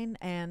line,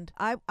 and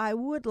I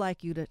would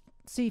like you to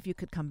see if you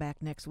could come back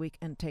next week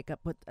and take up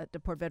with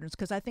deport veterans,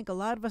 because I think a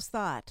lot of us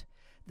thought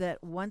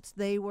that once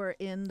they were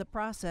in the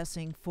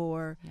processing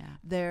for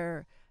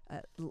their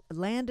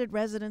landed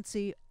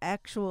residency,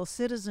 actual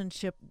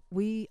citizenship,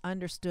 we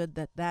understood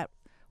that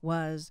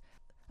was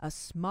a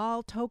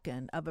small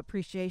token of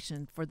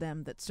appreciation for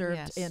them that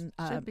served in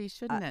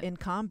in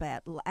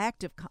combat,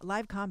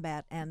 live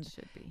combat, and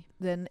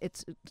then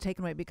it's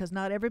taken away because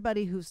not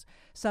everybody who's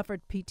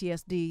suffered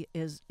PTSD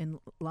is in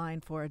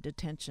line for a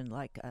detention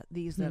like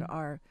these that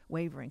are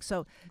wavering.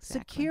 So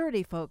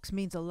security, folks,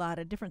 means a lot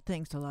of different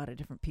things to a lot of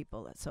different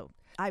people. So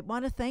I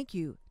want to thank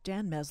you,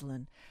 Jan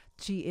Meslin.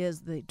 She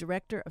is the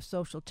Director of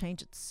Social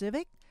Change at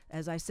CIVIC.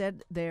 As I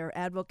said, they're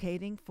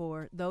advocating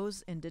for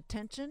those in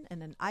detention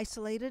and in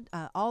isolated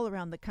all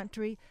around the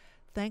country.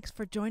 Thanks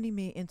for joining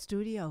me in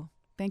studio.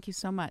 Thank you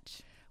so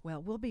much.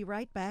 Well, we'll be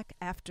right back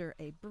after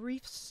a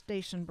brief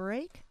station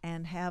break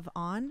and have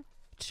on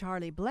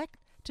Charlie Blek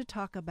to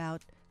talk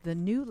about the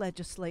new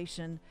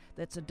legislation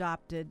that's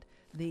adopted.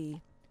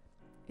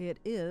 It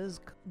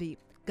is the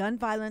Gun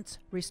Violence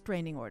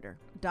Restraining Order,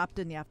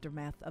 adopted in the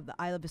aftermath of the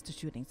Isla Ista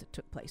shootings that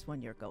took place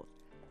 1 year ago.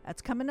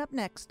 That's coming up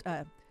next.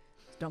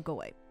 Don't go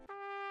away.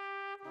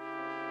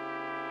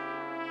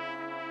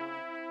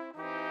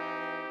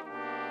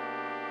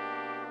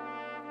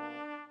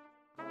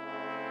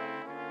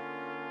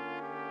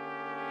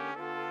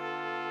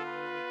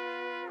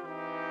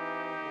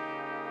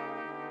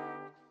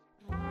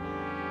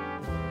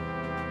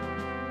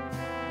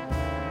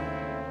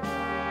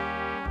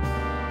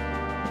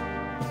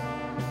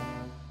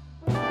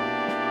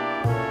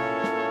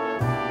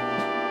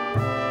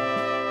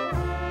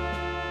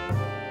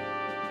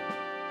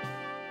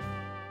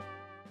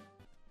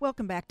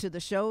 Welcome back to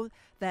the show.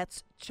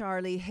 That's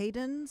Charlie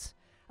Hayden's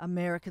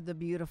America the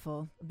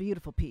Beautiful.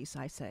 Beautiful piece,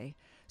 I say.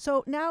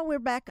 So now we're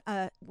back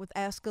with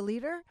Ask a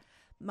Leader.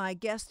 My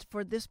guest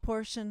for this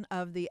portion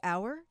of the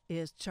hour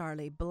is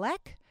Charlie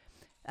Blek.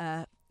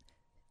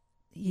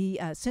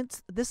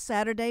 Since this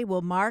Saturday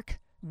will mark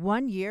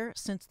 1 year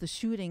since the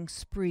shooting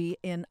spree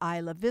in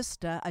Isla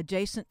Vista,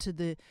 adjacent to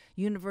the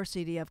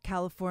University of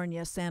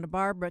California, Santa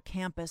Barbara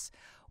campus.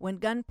 When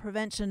gun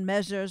prevention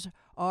measures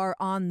are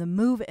on the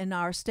move in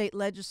our state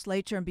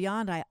legislature and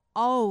beyond, I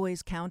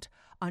always count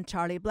on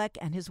Charlie Blek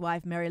and his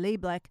wife, Mary Lee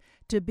Blek,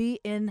 to be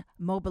in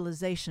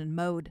mobilization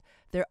mode.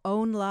 Their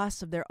own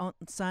loss of their own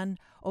son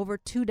over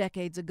 2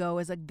 decades ago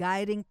is a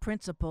guiding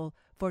principle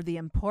for the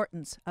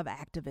importance of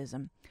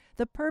activism.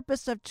 The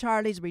purpose of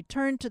Charlie's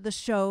return to the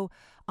show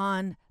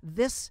on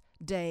this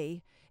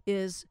day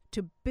is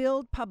to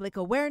build public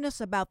awareness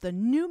about the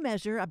new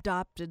measure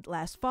adopted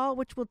last fall,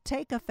 which will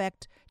take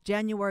effect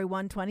January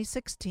 1,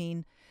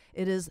 2016.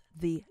 It is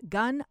the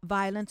Gun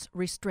Violence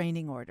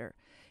Restraining Order.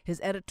 His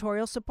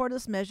editorial support of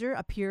this measure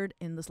appeared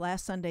in this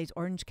last Sunday's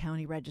Orange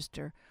County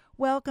Register.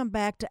 Welcome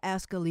back to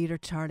Ask a Leader,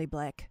 Charlie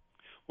Blek.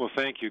 Well,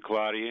 thank you,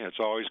 Claudia. It's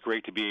always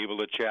great to be able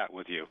to chat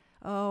with you.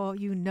 Oh,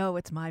 you know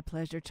it's my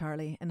pleasure,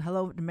 Charlie. And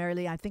hello to Mary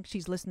Lee. I think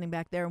she's listening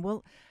back there.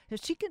 And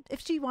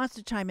if she wants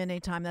to chime in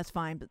anytime, that's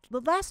fine. But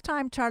the last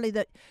time, Charlie,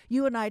 that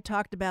you and I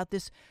talked about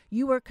this,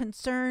 you were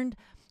concerned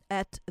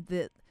at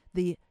the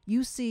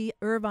UC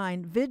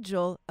Irvine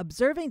vigil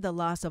observing the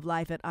loss of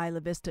life at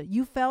Isla Vista.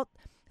 You felt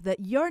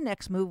that your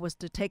next move was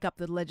to take up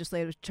the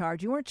legislative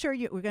charge. You weren't sure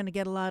you were going to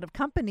get a lot of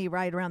company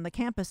right around the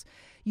campus.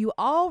 You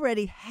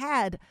already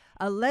had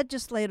a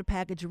legislative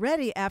package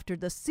ready after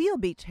the Seal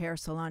Beach hair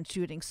salon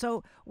shooting.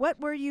 So what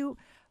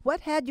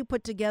had you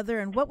put together,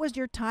 and what was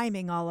your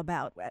timing all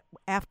about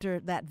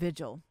after that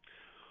vigil?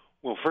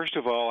 Well, first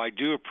of all, I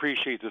do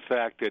appreciate the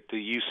fact that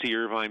the UC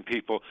Irvine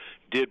people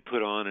did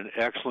put on an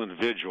excellent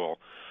vigil.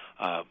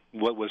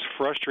 What was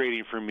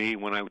frustrating for me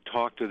when I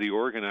talked to the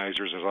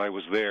organizers as I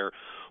was there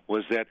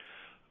was that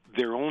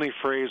their only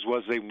phrase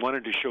was they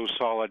wanted to show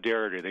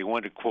solidarity. They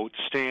wanted to, quote,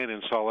 stand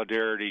in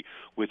solidarity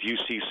with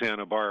UC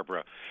Santa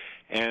Barbara.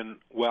 And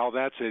while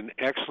that's an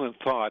excellent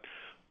thought,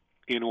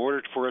 in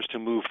order for us to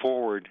move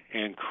forward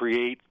and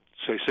create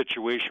a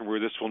situation where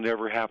this will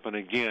never happen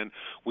again,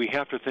 we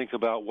have to think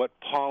about what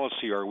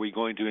policy are we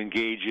going to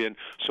engage in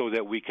so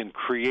that we can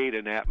create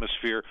an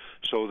atmosphere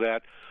so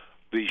that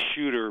the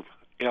shooter,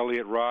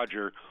 Elliot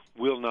Rodger,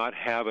 will not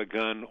have a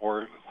gun,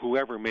 or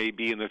whoever may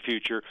be in the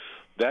future.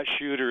 That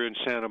shooter in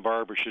Santa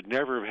Barbara should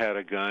never have had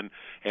a gun,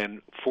 and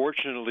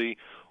fortunately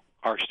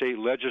our state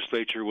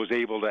legislature was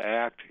able to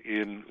act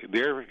in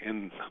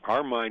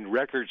our mind,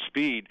 record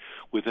speed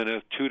within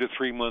a 2 to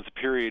 3 month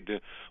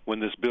period when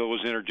this bill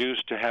was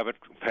introduced, to have it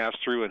pass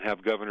through and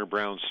have Governor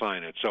Brown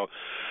sign it. So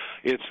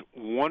it's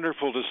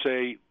wonderful to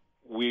say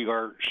we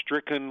are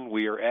stricken,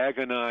 we are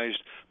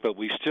agonized, but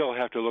we still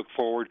have to look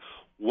forward.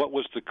 What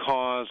was the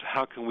cause?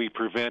 How can we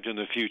prevent in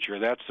the future?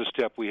 That's the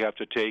step we have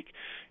to take.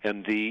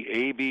 And the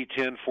AB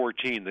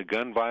 1014, the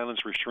Gun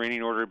Violence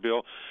Restraining Order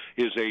bill,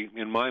 is,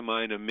 in my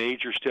mind, a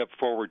major step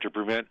forward to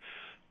prevent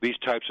these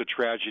types of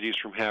tragedies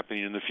from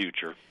happening in the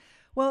future.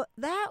 Well,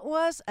 that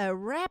was a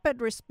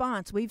rapid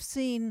response. We've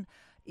seen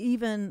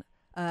even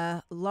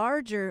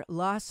larger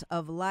loss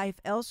of life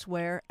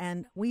elsewhere,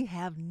 and we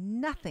have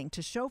nothing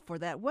to show for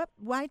that. What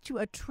might you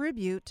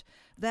attribute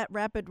that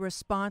rapid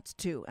response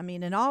to? I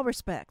mean, in all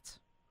respects.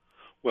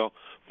 Well,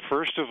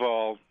 first of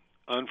all,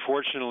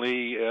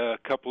 unfortunately, a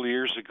couple of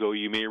years ago,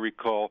 you may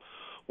recall,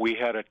 we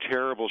had a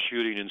terrible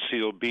shooting in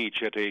Seal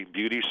Beach at a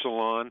beauty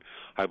salon.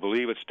 I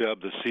believe it's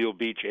dubbed the Seal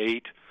Beach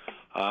 8.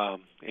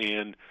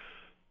 And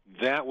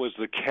that was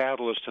the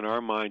catalyst in our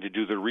mind to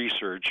do the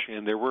research.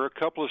 And there were a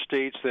couple of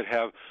states that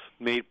have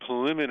made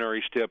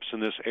preliminary steps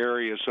in this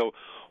area. So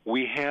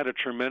we had a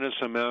tremendous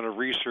amount of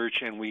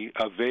research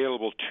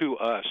available to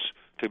us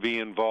to be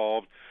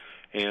involved.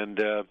 And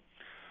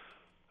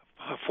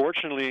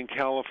fortunately, in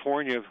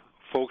California,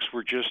 folks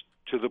were just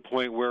to the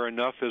point where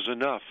enough is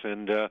enough,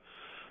 and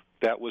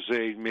that was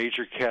a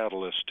major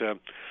catalyst.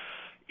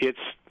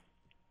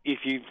 If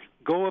you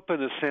go up in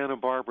the Santa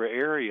Barbara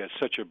area, it's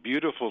such a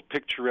beautiful,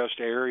 picturesque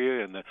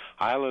area, and the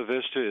Isla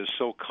Vista is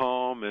so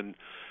calm,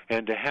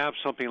 and to have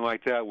something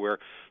like that where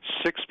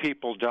 6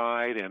 people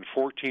died and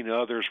 14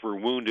 others were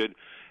wounded,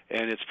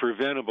 and it's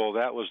preventable,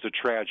 that was the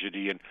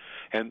tragedy.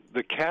 And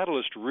the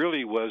catalyst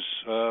really was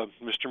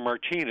Mr.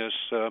 Martinez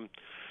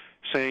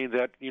saying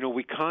that,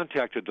 we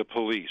contacted the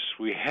police.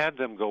 We had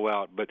them go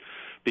out, but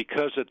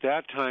because at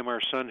that time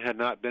our son had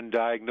not been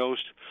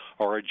diagnosed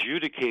or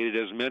adjudicated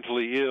as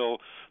mentally ill,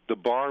 the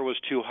bar was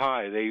too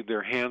high.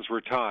 Their hands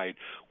were tied.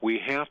 We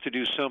have to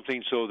do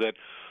something so that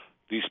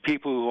these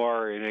people who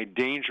are in a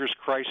dangerous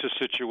crisis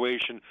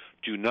situation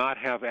do not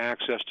have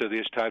access to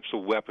these types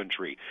of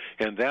weaponry.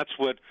 And that's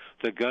what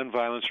the Gun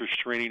Violence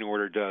Restraining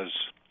Order does,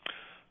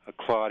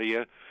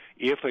 Claudia.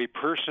 If a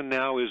person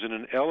now is in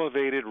an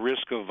elevated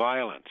risk of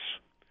violence,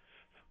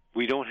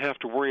 we don't have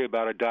to worry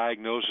about a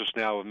diagnosis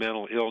now of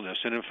mental illness.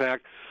 And in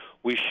fact,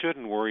 we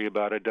shouldn't worry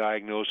about a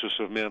diagnosis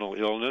of mental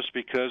illness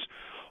because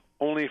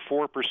only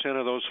 4%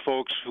 of those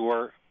folks who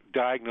are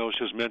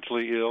diagnosed as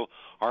mentally ill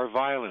are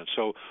violent.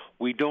 So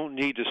we don't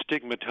need to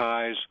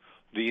stigmatize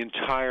the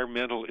entire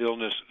mental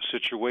illness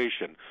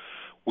situation.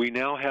 We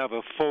now have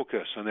a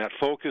focus, and that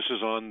focus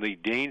is on the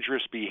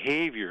dangerous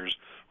behaviors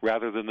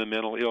rather than the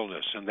mental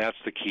illness, and that's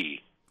the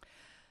key.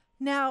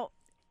 Now,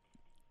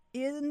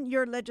 in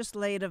your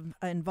legislative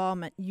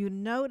involvement, you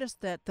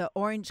noticed that the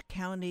Orange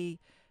County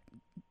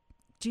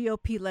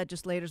GOP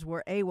legislators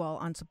were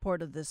AWOL on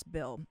support of this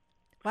bill.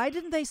 Why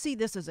didn't they see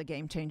this as a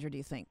game changer, do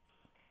you think?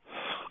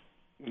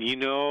 You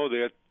know,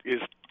 that is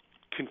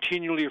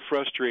continually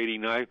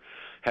frustrating. I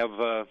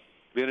have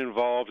been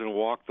involved and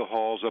walked the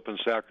halls up in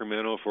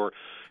Sacramento for,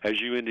 as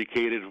you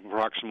indicated,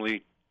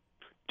 approximately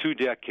 2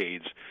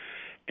 decades.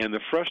 And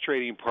the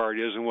frustrating part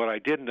is, and what I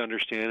didn't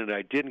understand and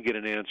I didn't get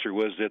an answer,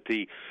 was that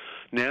the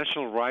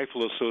National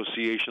Rifle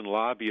Association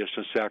lobbyist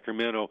in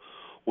Sacramento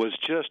was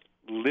just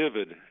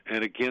livid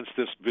and against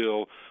this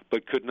bill,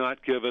 but could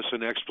not give us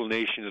an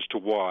explanation as to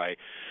why.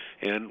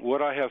 And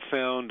what I have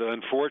found,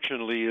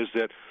 unfortunately, is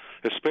that,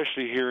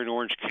 especially here in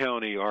Orange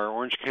County, our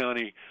Orange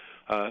County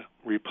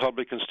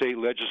Republican state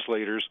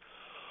legislators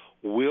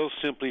will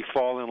simply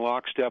fall in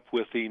lockstep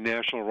with the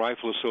National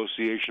Rifle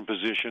Association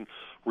position,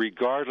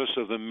 regardless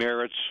of the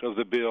merits of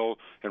the bill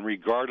and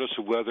regardless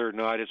of whether or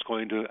not it's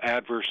going to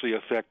adversely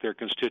affect their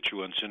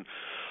constituents. And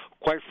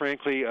quite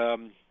frankly,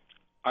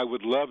 I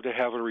would love to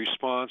have a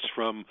response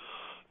from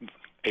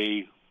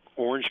a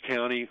Orange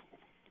County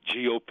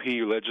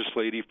GOP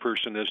legislative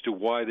person as to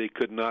why they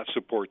could not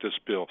support this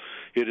bill.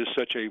 It is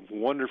such a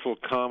wonderful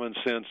common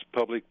sense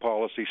public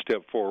policy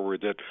step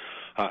forward that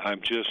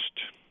I'm just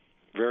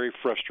very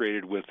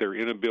frustrated with their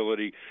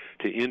inability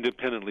to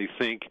independently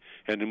think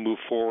and to move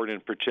forward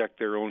and protect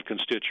their own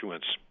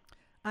constituents.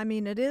 I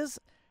mean, it is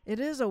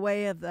a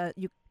way of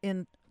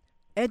in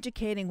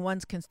educating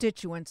one's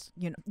constituents.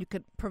 You know, you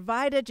could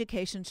provide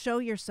education, show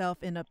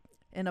yourself in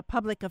a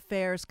public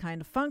affairs kind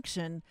of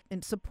function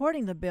in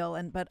supporting the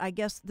bill, but I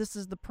guess this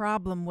is the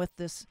problem with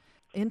this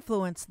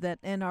influence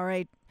that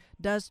NRA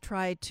does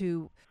try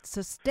to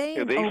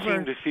sustain. They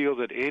seem to feel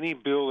that any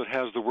bill that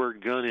has the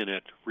word gun in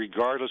it,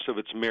 regardless of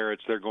its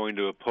merits, they're going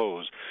to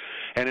oppose.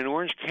 And in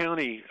Orange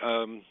County,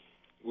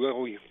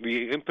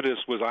 the impetus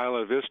was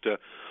Isla Ista.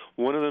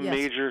 One of the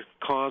major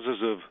causes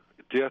of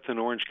death in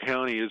Orange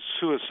County is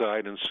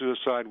suicide, and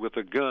suicide with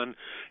a gun,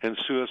 and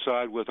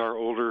suicide with our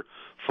older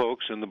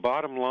folks. And the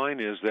bottom line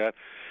is that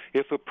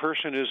if a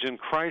person is in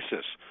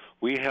crisis,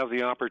 we have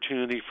the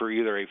opportunity for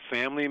either a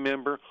family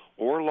member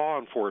or law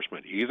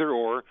enforcement, either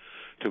or,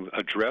 to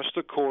address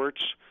the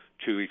courts,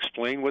 to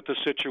explain what the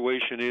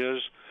situation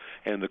is,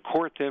 and the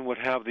court then would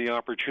have the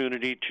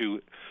opportunity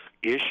to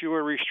issue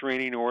a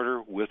restraining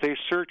order with a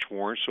search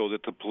warrant so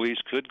that the police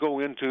could go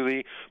into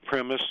the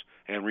premise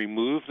and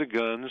remove the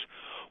guns.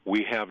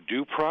 We have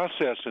due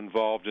process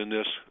involved in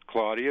this,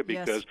 Claudia,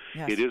 because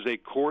it is a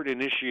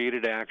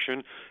court-initiated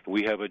action.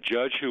 We have a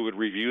judge who would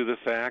review the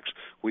facts.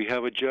 We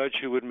have a judge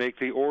who would make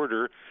the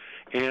order.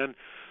 And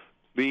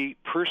the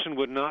person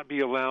would not be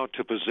allowed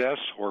to possess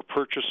or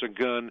purchase a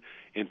gun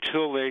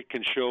until they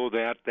can show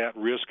that that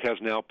risk has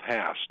now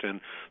passed.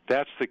 And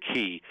that's the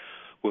key.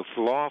 With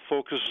law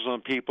focuses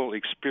on people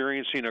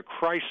experiencing a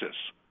crisis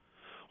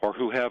or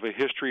who have a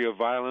history of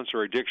violence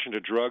or addiction to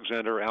drugs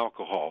and or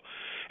alcohol.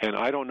 And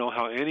I don't know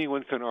how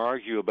anyone can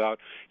argue about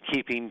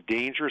keeping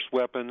dangerous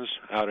weapons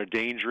out of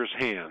dangerous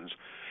hands.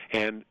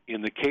 And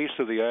in the case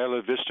of the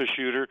Isla Vista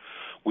shooter,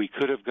 we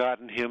could have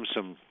gotten him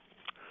some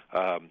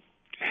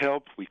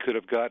help. We could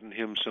have gotten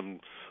him some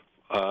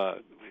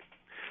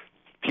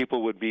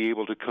people would be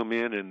able to come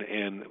in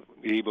and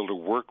be able to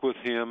work with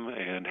him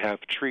and have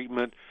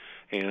treatment.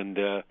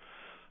 And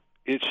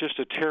it's just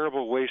a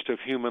terrible waste of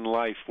human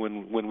life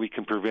when we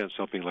can prevent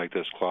something like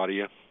this,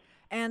 Claudia.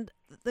 And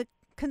the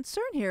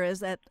concern here is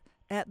that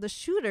at the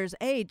shooter's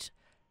age,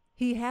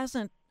 he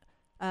hasn't,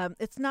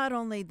 it's not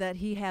only that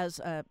he has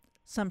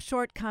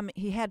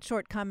he had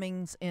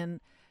shortcomings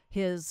in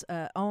his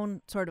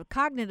own sort of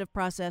cognitive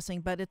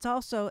processing, but it's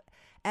also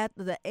at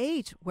the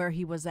age where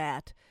he was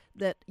at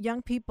that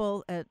young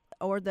people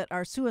or that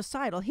are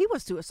suicidal. He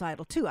was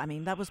suicidal too. I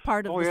mean, that was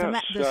part of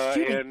the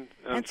shooting. And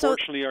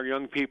unfortunately, our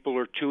young people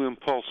are too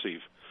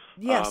impulsive.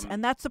 Yes,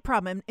 and that's the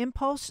problem.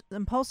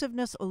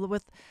 Impulsiveness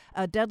with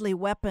a deadly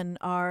weapon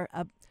are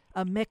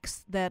a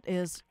mix that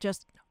is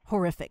just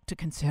horrific to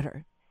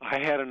consider. I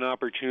had an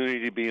opportunity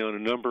to be on a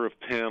number of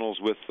panels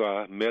with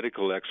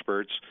medical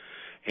experts,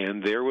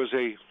 and there was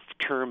a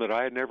term that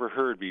I had never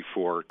heard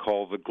before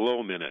called the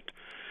glow minute.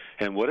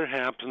 And what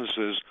happens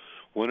is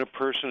when a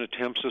person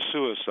attempts a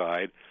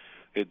suicide,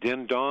 it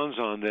then dawns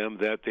on them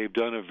that they've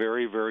done a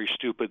very, very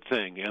stupid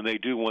thing, and they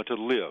do want to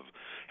live.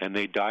 And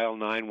they dial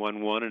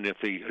 911, and if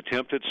the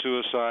attempted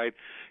suicide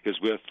is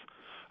with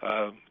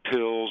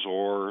pills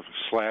or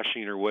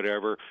slashing or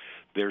whatever,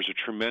 there's a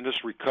tremendous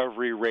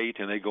recovery rate,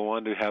 and they go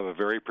on to have a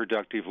very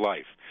productive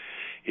life.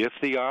 If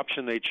the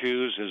option they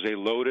choose is a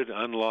loaded,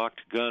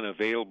 unlocked gun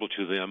available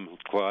to them,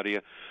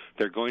 Claudia,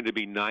 they're going to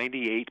be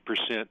 98%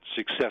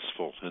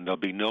 successful, and there'll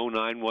be no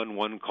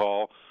 911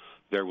 call.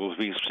 There will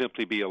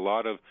simply be a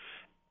lot of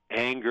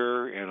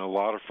anger and a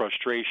lot of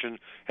frustration,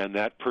 and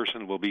that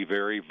person will be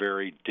very,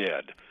 very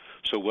dead.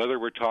 So whether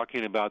we're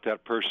talking about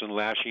that person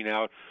lashing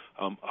out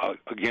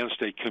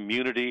against a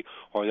community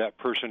or that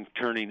person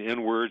turning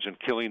inwards and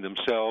killing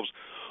themselves,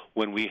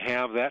 when we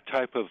have that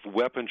type of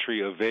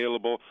weaponry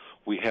available,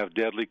 we have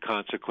deadly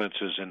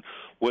consequences. And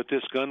what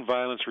this gun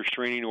violence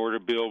restraining order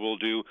bill will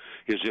do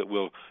is it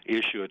will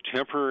issue a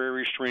temporary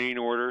restraining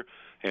order,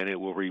 and it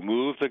will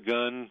remove the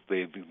gun.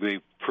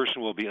 The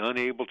person will be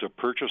unable to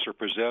purchase or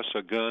possess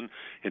a gun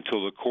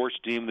until the courts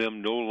deem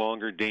them no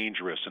longer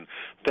dangerous. And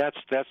that's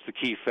the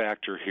key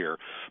factor here.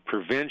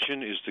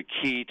 Prevention is the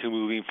key to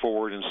moving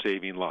forward and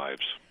saving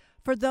lives.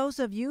 For those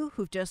of you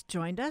who've just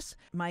joined us,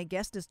 my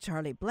guest is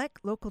Charlie Blek,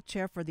 local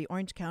chair for the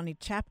Orange County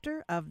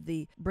chapter of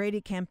the Brady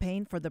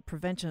Campaign for the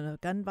Prevention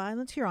of Gun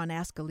Violence, here on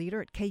Ask a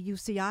Leader at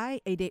KUCI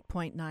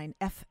 88.9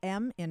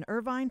 FM in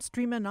Irvine,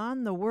 streaming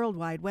on the World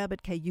Wide Web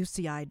at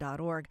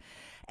kuci.org.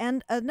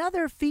 And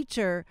another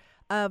feature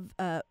of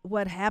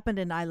what happened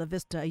in Isla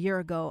Vista a year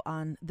ago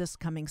on this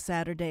coming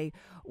Saturday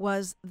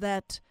was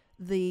that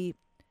the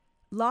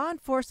law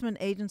enforcement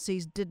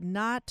agencies did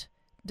not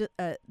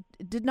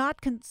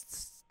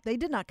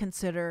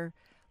consider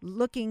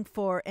looking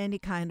for any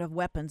kind of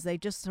weapons. They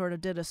just sort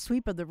of did a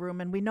sweep of the room,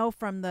 and we know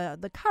from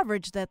the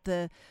coverage that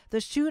the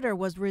shooter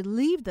was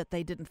relieved that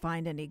they didn't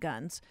find any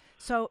guns.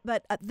 So,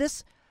 but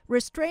this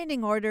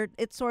restraining order,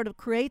 it sort of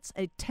creates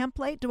a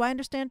template. Do I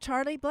understand,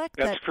 Charlie Blek?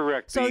 That's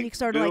correct. So you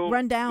sort of like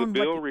run down. The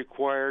bill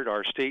required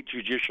our state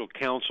judicial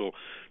council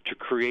to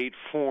create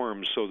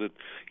forms so that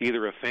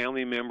either a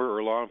family member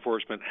or law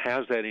enforcement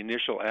has that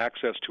initial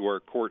access to our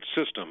court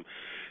system.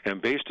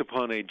 And based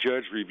upon a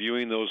judge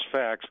reviewing those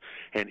facts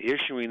and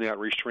issuing that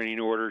restraining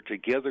order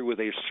together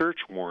with a search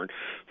warrant,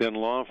 then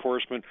law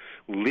enforcement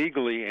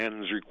legally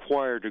and is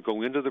required to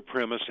go into the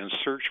premise and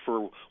search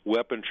for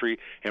weaponry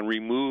and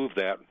remove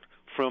that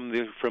from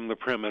the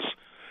premise.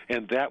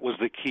 And that was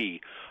the key.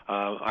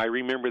 I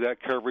remember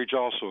that coverage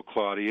also,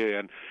 Claudia,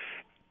 and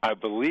I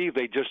believe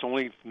they just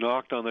only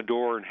knocked on the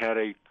door and had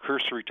a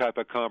cursory type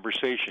of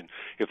conversation.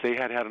 If they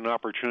had an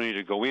opportunity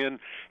to go in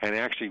and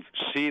actually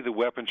see the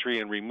weaponry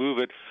and remove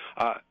it,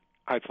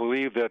 I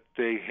believe that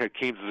they had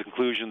came to the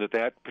conclusion that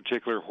that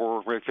particular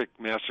horrific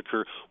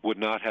massacre would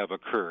not have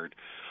occurred.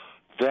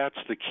 That's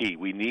the key.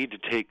 We need to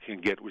take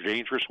and get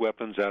dangerous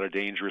weapons out of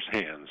dangerous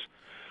hands.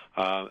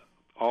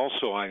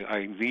 Also,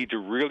 I need to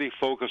really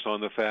focus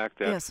on the fact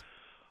that Yes.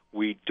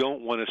 we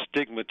don't want to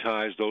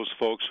stigmatize those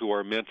folks who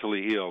are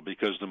mentally ill,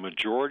 because the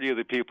majority of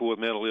the people with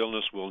mental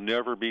illness will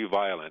never be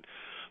violent.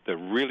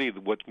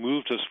 What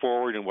moves us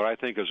forward and what I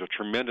think is a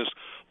tremendous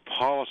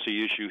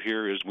policy issue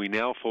here is we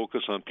now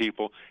focus on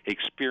people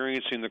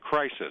experiencing the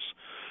crisis.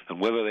 And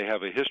whether they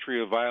have a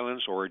history of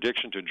violence or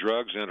addiction to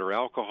drugs and or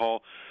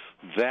alcohol,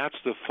 that's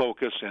the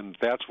focus, and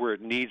that's where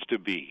it needs to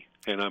be.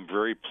 And I'm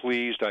very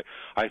pleased.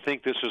 I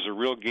think this is a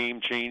real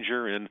game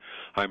changer, and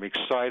I'm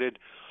excited.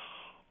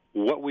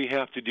 What we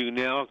have to do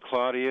now,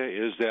 Claudia,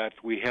 is that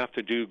we have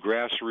to do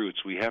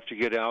grassroots. We have to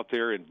get out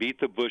there and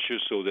beat the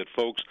bushes so that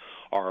folks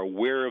are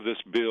aware of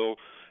this bill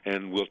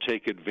and will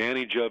take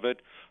advantage of it.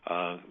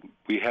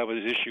 We have an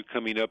issue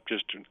coming up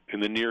just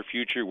in the near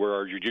future where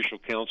our Judicial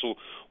Council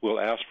will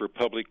ask for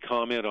public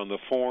comment on the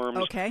forms.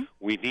 Okay.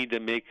 We need to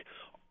make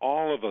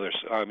all of us,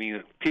 I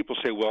mean, people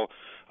say, well,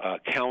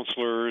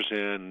 counselors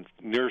and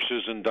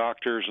nurses and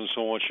doctors and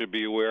so on should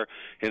be aware.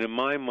 And in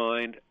my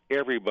mind,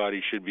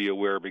 everybody should be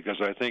aware,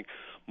 because I think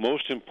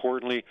most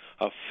importantly,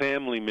 a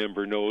family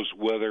member knows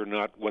whether or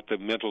not what the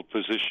mental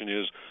position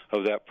is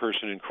of that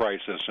person in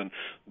crisis. And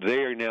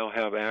they now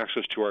have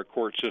access to our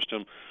court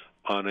system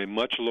on a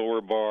much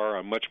lower bar,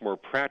 a much more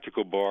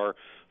practical bar,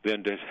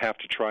 than to have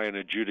to try and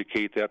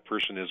adjudicate that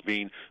person as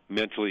being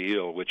mentally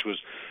ill, which was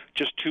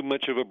just too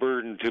much of a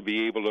burden to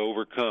be able to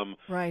overcome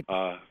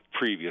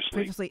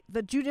previously.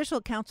 The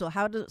Judicial Council,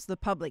 how does the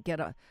public get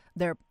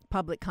their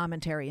public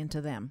commentary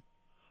into them?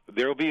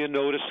 There will be a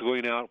notice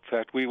going out. In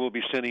fact, we will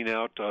be sending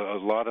out a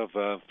lot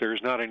of,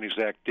 there's not an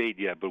exact date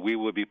yet, but we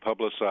will be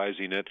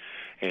publicizing it.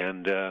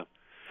 And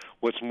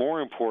what's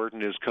more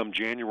important is come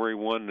January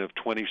 1 of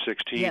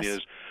 2016 Yes.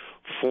 is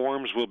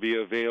forms will be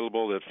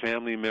available that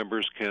family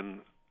members can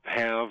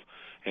have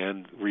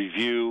and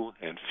review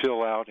and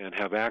fill out and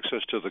have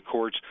access to the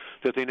courts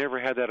that they never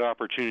had that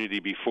opportunity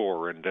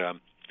before. And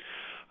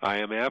I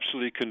am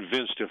absolutely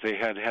convinced if they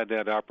had had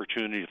that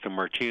opportunity, if the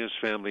Martinez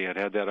family had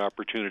had that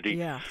opportunity,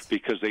 Yes.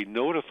 because they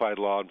notified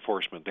law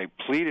enforcement, they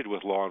pleaded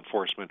with law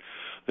enforcement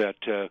that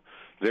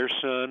their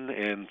son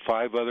and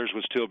 5 others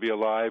would still be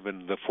alive,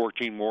 and the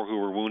 14 more who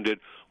were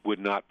wounded would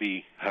not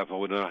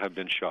have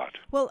been shot.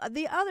 Well,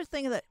 the other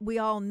thing that we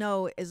all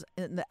know is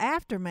in the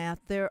aftermath,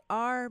 there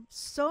are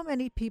so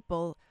many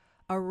people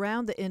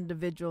around the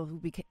individual who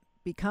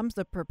becomes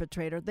the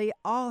perpetrator, they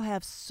all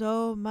have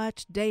so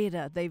much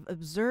data. They've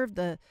observed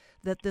that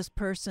this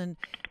person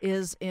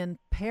is in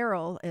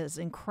peril, is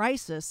in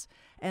crisis,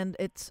 and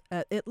it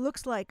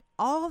looks like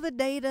all the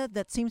data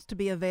that seems to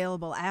be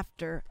available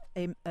after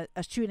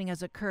a shooting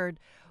has occurred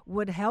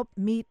would help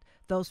meet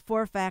those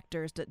 4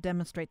 factors that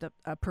demonstrate that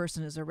a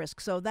person is a risk.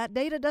 So that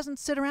data doesn't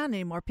sit around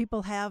anymore.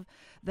 People have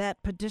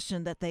that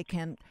petition that they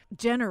can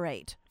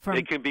generate from.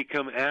 They can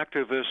become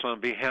activists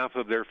on behalf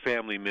of their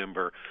family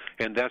member,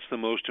 and that's the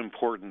most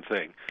important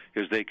thing,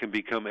 is they can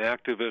become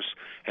activists,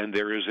 and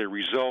there is a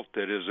result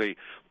that is a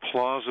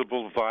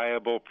plausible,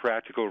 viable,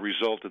 practical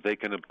result that they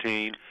can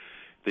obtain.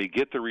 They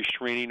get the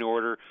restraining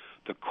order.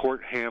 The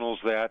court handles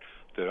that.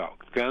 The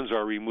guns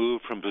are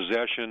removed from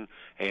possession,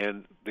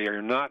 and they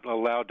are not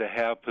allowed to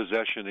have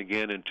possession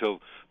again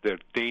until the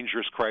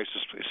dangerous crisis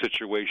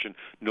situation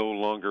no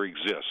longer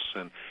exists.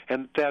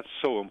 And that's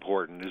so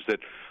important, is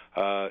that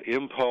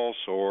impulse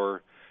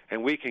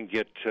and we can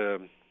get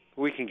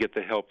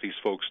the help these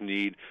folks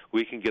need.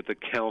 We can get the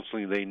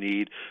counseling they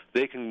need.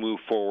 They can move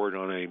forward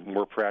on a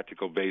more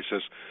practical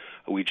basis.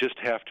 We just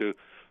have to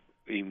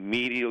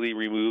immediately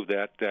remove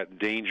that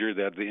danger,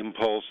 the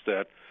impulse,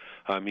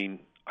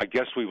 I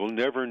guess we will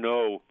never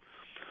know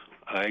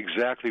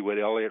exactly what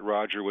Elliot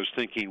Rodger was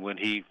thinking when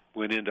he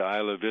went into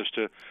Isla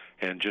Vista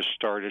and just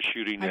started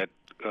shooting at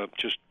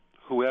just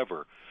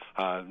whoever.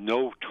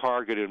 No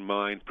target in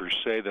mind per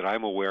se that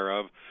I'm aware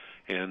of,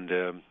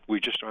 and we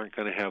just aren't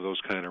going to have those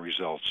kind of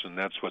results, and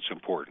that's what's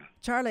important.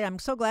 Charlie, I'm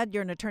so glad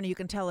you're an attorney. You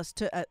can tell us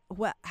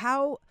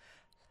how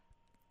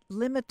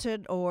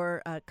limited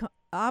or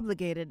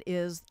obligated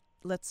is,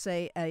 let's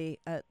say, a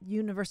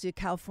University of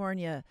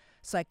California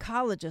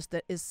psychologist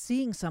that is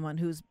seeing someone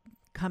who's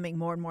coming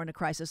more and more into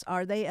crisis.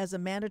 Are they, as a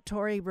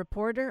mandatory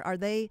reporter, are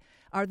they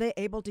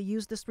able to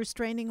use this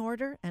restraining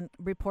order and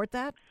report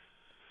that?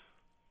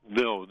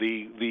 No,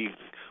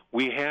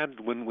 we had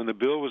when the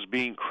bill was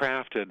being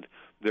crafted,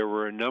 there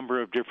were a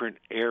number of different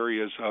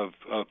areas of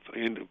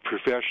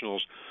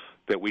professionals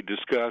that we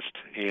discussed,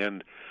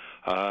 and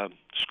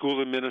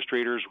school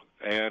administrators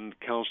and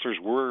counselors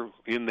were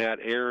in that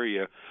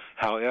area.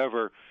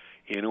 However,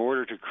 in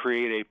order to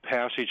create a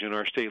passage in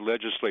our state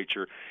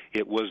legislature,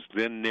 it was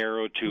then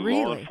narrowed to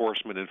law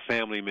enforcement and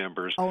family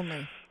members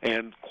only.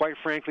 And quite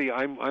frankly,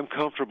 I'm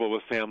comfortable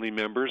with family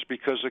members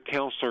because a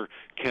counselor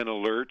can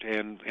alert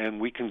and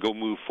we can go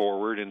move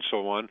forward and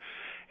so on.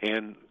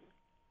 And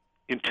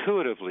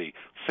intuitively,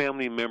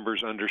 family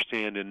members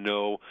understand and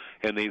know,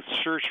 and they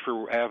search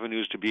for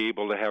avenues to be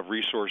able to have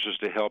resources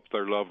to help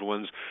their loved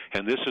ones,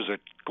 and this is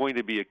going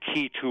to be a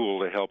key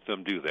tool to help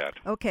them do that.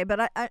 Okay,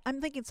 but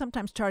I'm thinking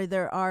sometimes, Charlie,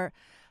 there are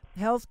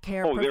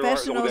healthcare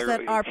professionals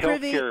that are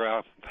privy.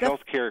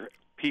 Healthcare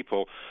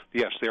people,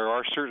 yes, there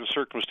are certain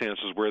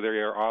circumstances where they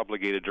are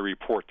obligated to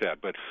report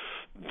that, but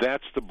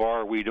that's the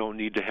bar we don't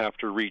need to have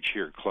to reach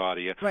here,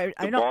 Claudia. Right,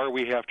 the bar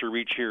we have to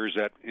reach here is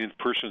that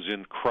persons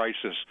in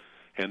crisis,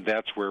 and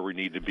that's where we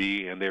need to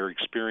be, and they're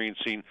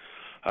experiencing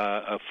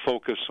a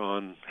focus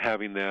on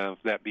having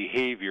that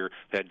behavior,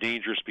 that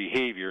dangerous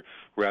behavior,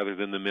 rather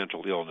than the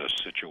mental illness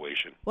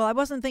situation. Well, I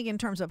wasn't thinking in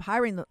terms of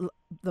hiring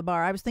the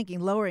bar. I was thinking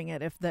lowering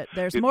it. If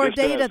there's more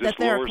data that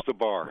there lowers the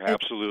bar,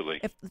 absolutely.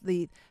 If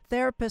the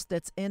therapist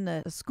that's in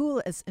a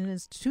school, as an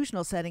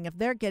institutional setting, if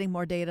they're getting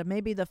more data,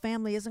 maybe the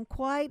family isn't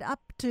quite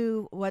up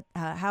to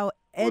how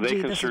edgy. Well,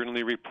 they can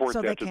certainly report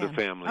that to the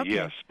family, okay.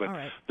 Yes,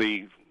 but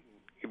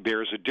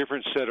there's a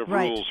different set of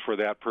rules for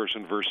that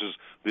person versus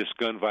this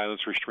gun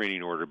violence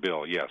restraining order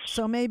bill, yes.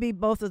 So maybe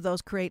both of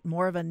those create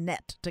more of a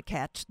net to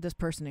catch this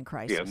person in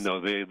crisis. Yeah, no,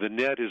 the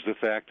net is the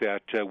fact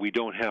that we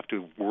don't have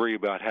to worry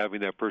about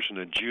having that person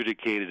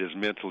adjudicated as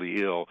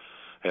mentally ill.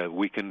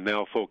 We can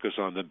now focus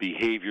on the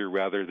behavior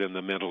rather than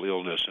the mental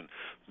illness, and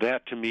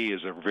that to me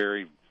is a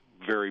very,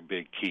 very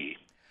big key.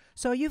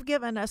 So you've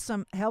given us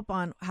some help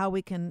on how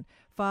we can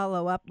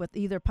follow up with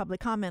either public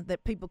comment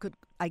that people could,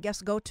 I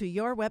guess, go to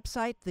your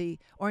website, the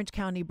Orange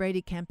County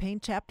Brady Campaign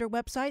chapter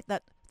website,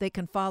 that they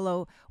can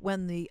follow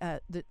when the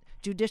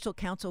Judicial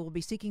Council will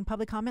be seeking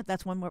public comment.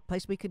 That's one more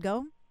place we could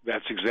go?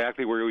 That's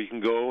exactly where we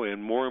can go,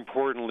 and more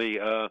importantly,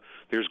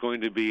 there's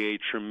going to be a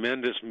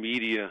tremendous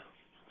media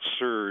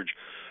surge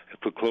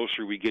the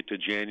closer we get to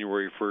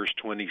January 1st,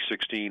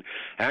 2016.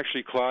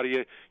 Actually,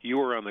 Claudia, you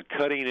are on the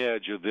cutting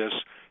edge of this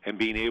and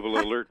being able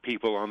to alert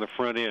people on the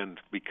front end,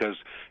 because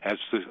as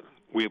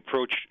we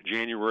approach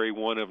January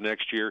 1 of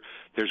next year,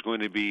 there's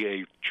going to be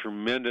a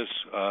tremendous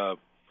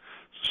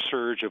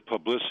surge of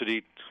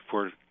publicity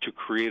to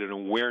create an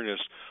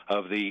awareness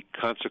of the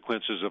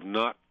consequences of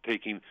not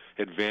taking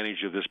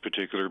advantage of this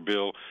particular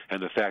bill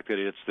and the fact that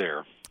it's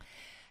there.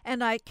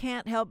 And I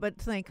can't help but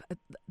think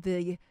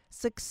the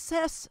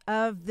success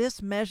of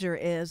this measure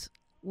is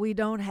we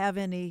don't have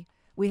any.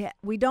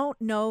 We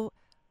don't know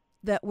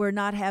that we're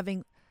not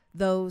having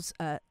those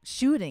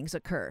shootings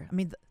occur. I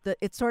mean,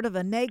 it's sort of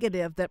a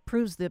negative that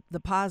proves the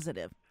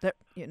positive. That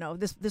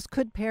this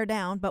could pare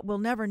down, but we'll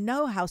never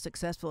know how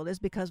successful it is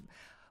because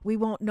we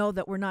won't know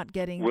that we're not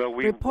getting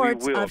we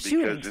reports will, of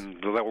shootings.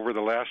 Because over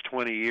the last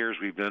 20 years,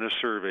 we've done a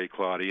survey,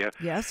 Claudia.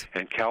 Yes.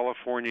 And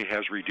California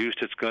has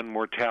reduced its gun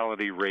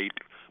mortality rate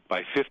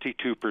by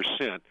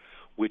 52%,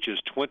 which is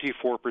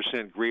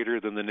 24% greater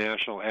than the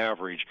national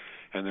average.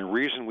 And the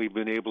reason we've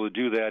been able to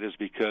do that is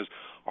because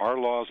our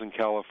laws in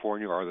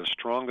California are the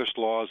strongest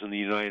laws in the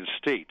United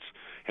States,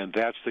 and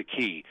that's the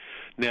key.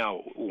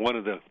 Now, one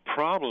of the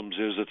problems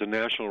is that the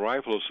National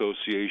Rifle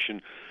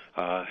Association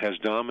has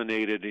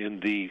dominated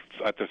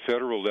at the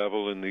federal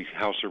level in the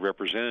House of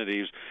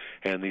Representatives,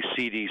 and the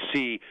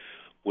CDC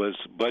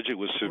budget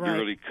was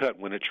severely cut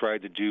when it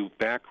tried to do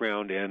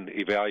background and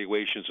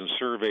evaluations and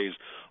surveys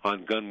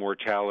on gun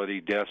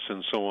mortality, deaths,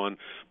 and so on.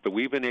 But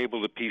we've been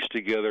able to piece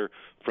together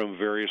from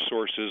various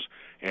sources,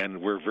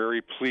 and we're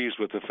very pleased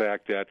with the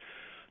fact that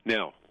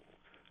now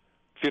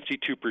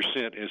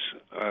 52% is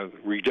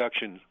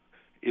reduction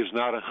is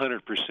not 100%,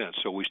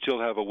 so we still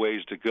have a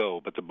ways to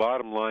go. But the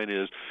bottom line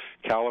is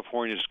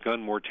California's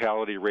gun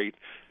mortality rate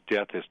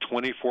death is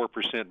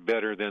 24%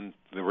 better than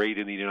the rate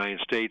in the United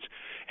States,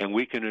 and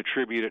we can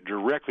attribute it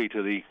directly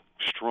to the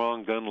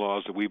strong gun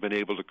laws that we've been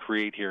able to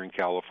create here in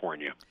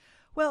California.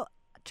 Well,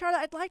 Charlie,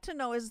 I'd like to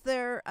know, is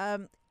there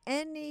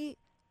any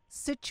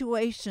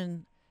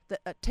situation,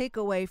 that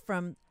takeaway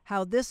from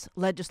how this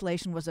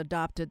legislation was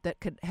adopted that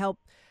could help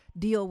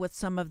deal with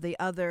some of the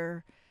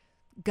other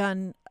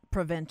gun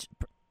prevention?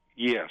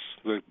 Yes.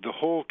 The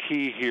whole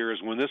key here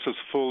is when this is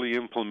fully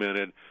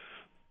implemented,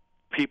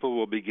 people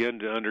will begin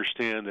to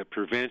understand that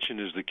prevention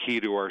is the key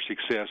to our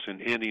success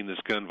in ending this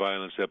gun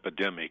violence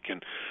epidemic.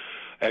 And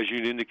as you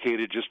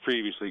indicated just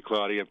previously,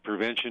 Claudia,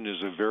 prevention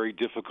is a very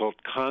difficult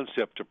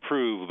concept to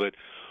prove, but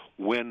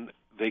when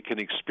they can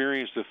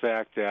experience the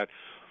fact that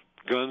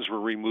guns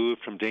were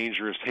removed from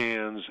dangerous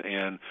hands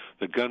and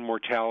the gun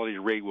mortality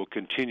rate will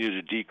continue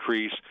to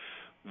decrease,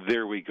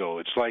 there we go.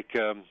 It's like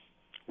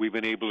we've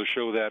been able to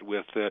show that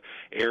with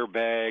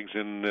airbags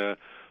and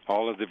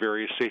all of the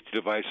various safety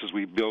devices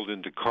we build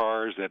into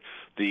cars, that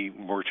the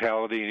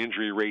mortality and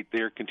injury rate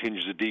there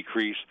continues to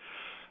decrease.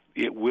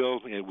 It will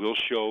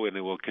show, and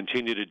it will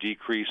continue to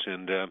decrease.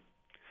 And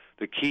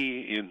the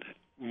key in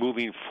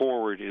moving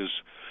forward is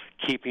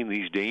keeping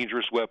these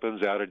dangerous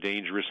weapons out of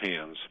dangerous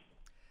hands.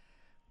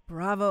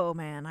 Bravo,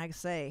 man, I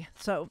say.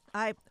 So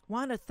I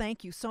want to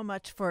thank you so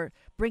much for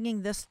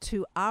bringing this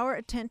to our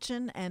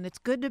attention, and it's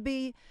good to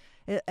be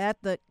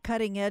at the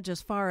cutting edge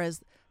as far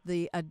as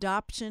the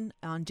adoption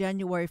on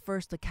January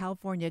 1st, the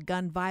California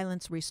Gun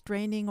Violence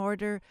Restraining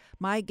Order.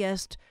 My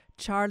guest,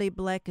 Charlie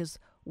Blek, is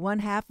one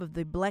half of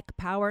the Blek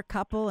Power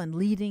couple and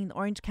leading the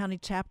Orange County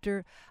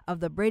chapter of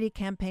the Brady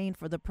Campaign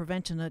for the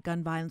Prevention of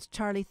Gun Violence.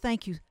 Charlie,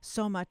 thank you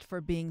so much for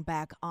being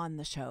back on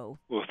the show.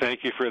 Well,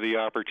 thank you for the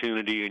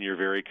opportunity and your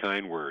very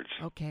kind words.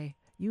 Okay.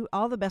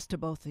 All the best to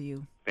both of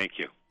you. Thank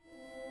you.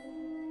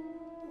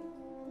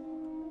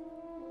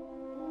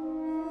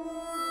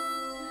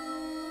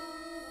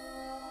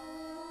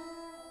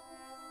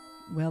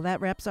 Well,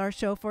 that wraps our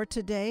show for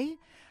today.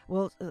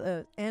 We'll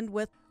end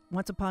with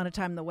Once Upon a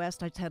Time in the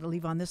West. I just had to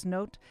leave on this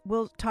note.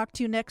 We'll talk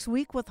to you next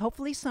week with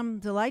hopefully some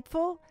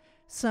delightful,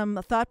 some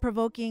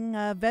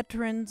thought-provoking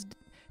veterans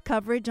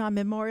coverage on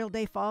Memorial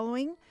Day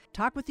following.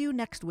 Talk with you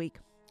next week.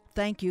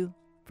 Thank you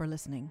for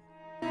listening.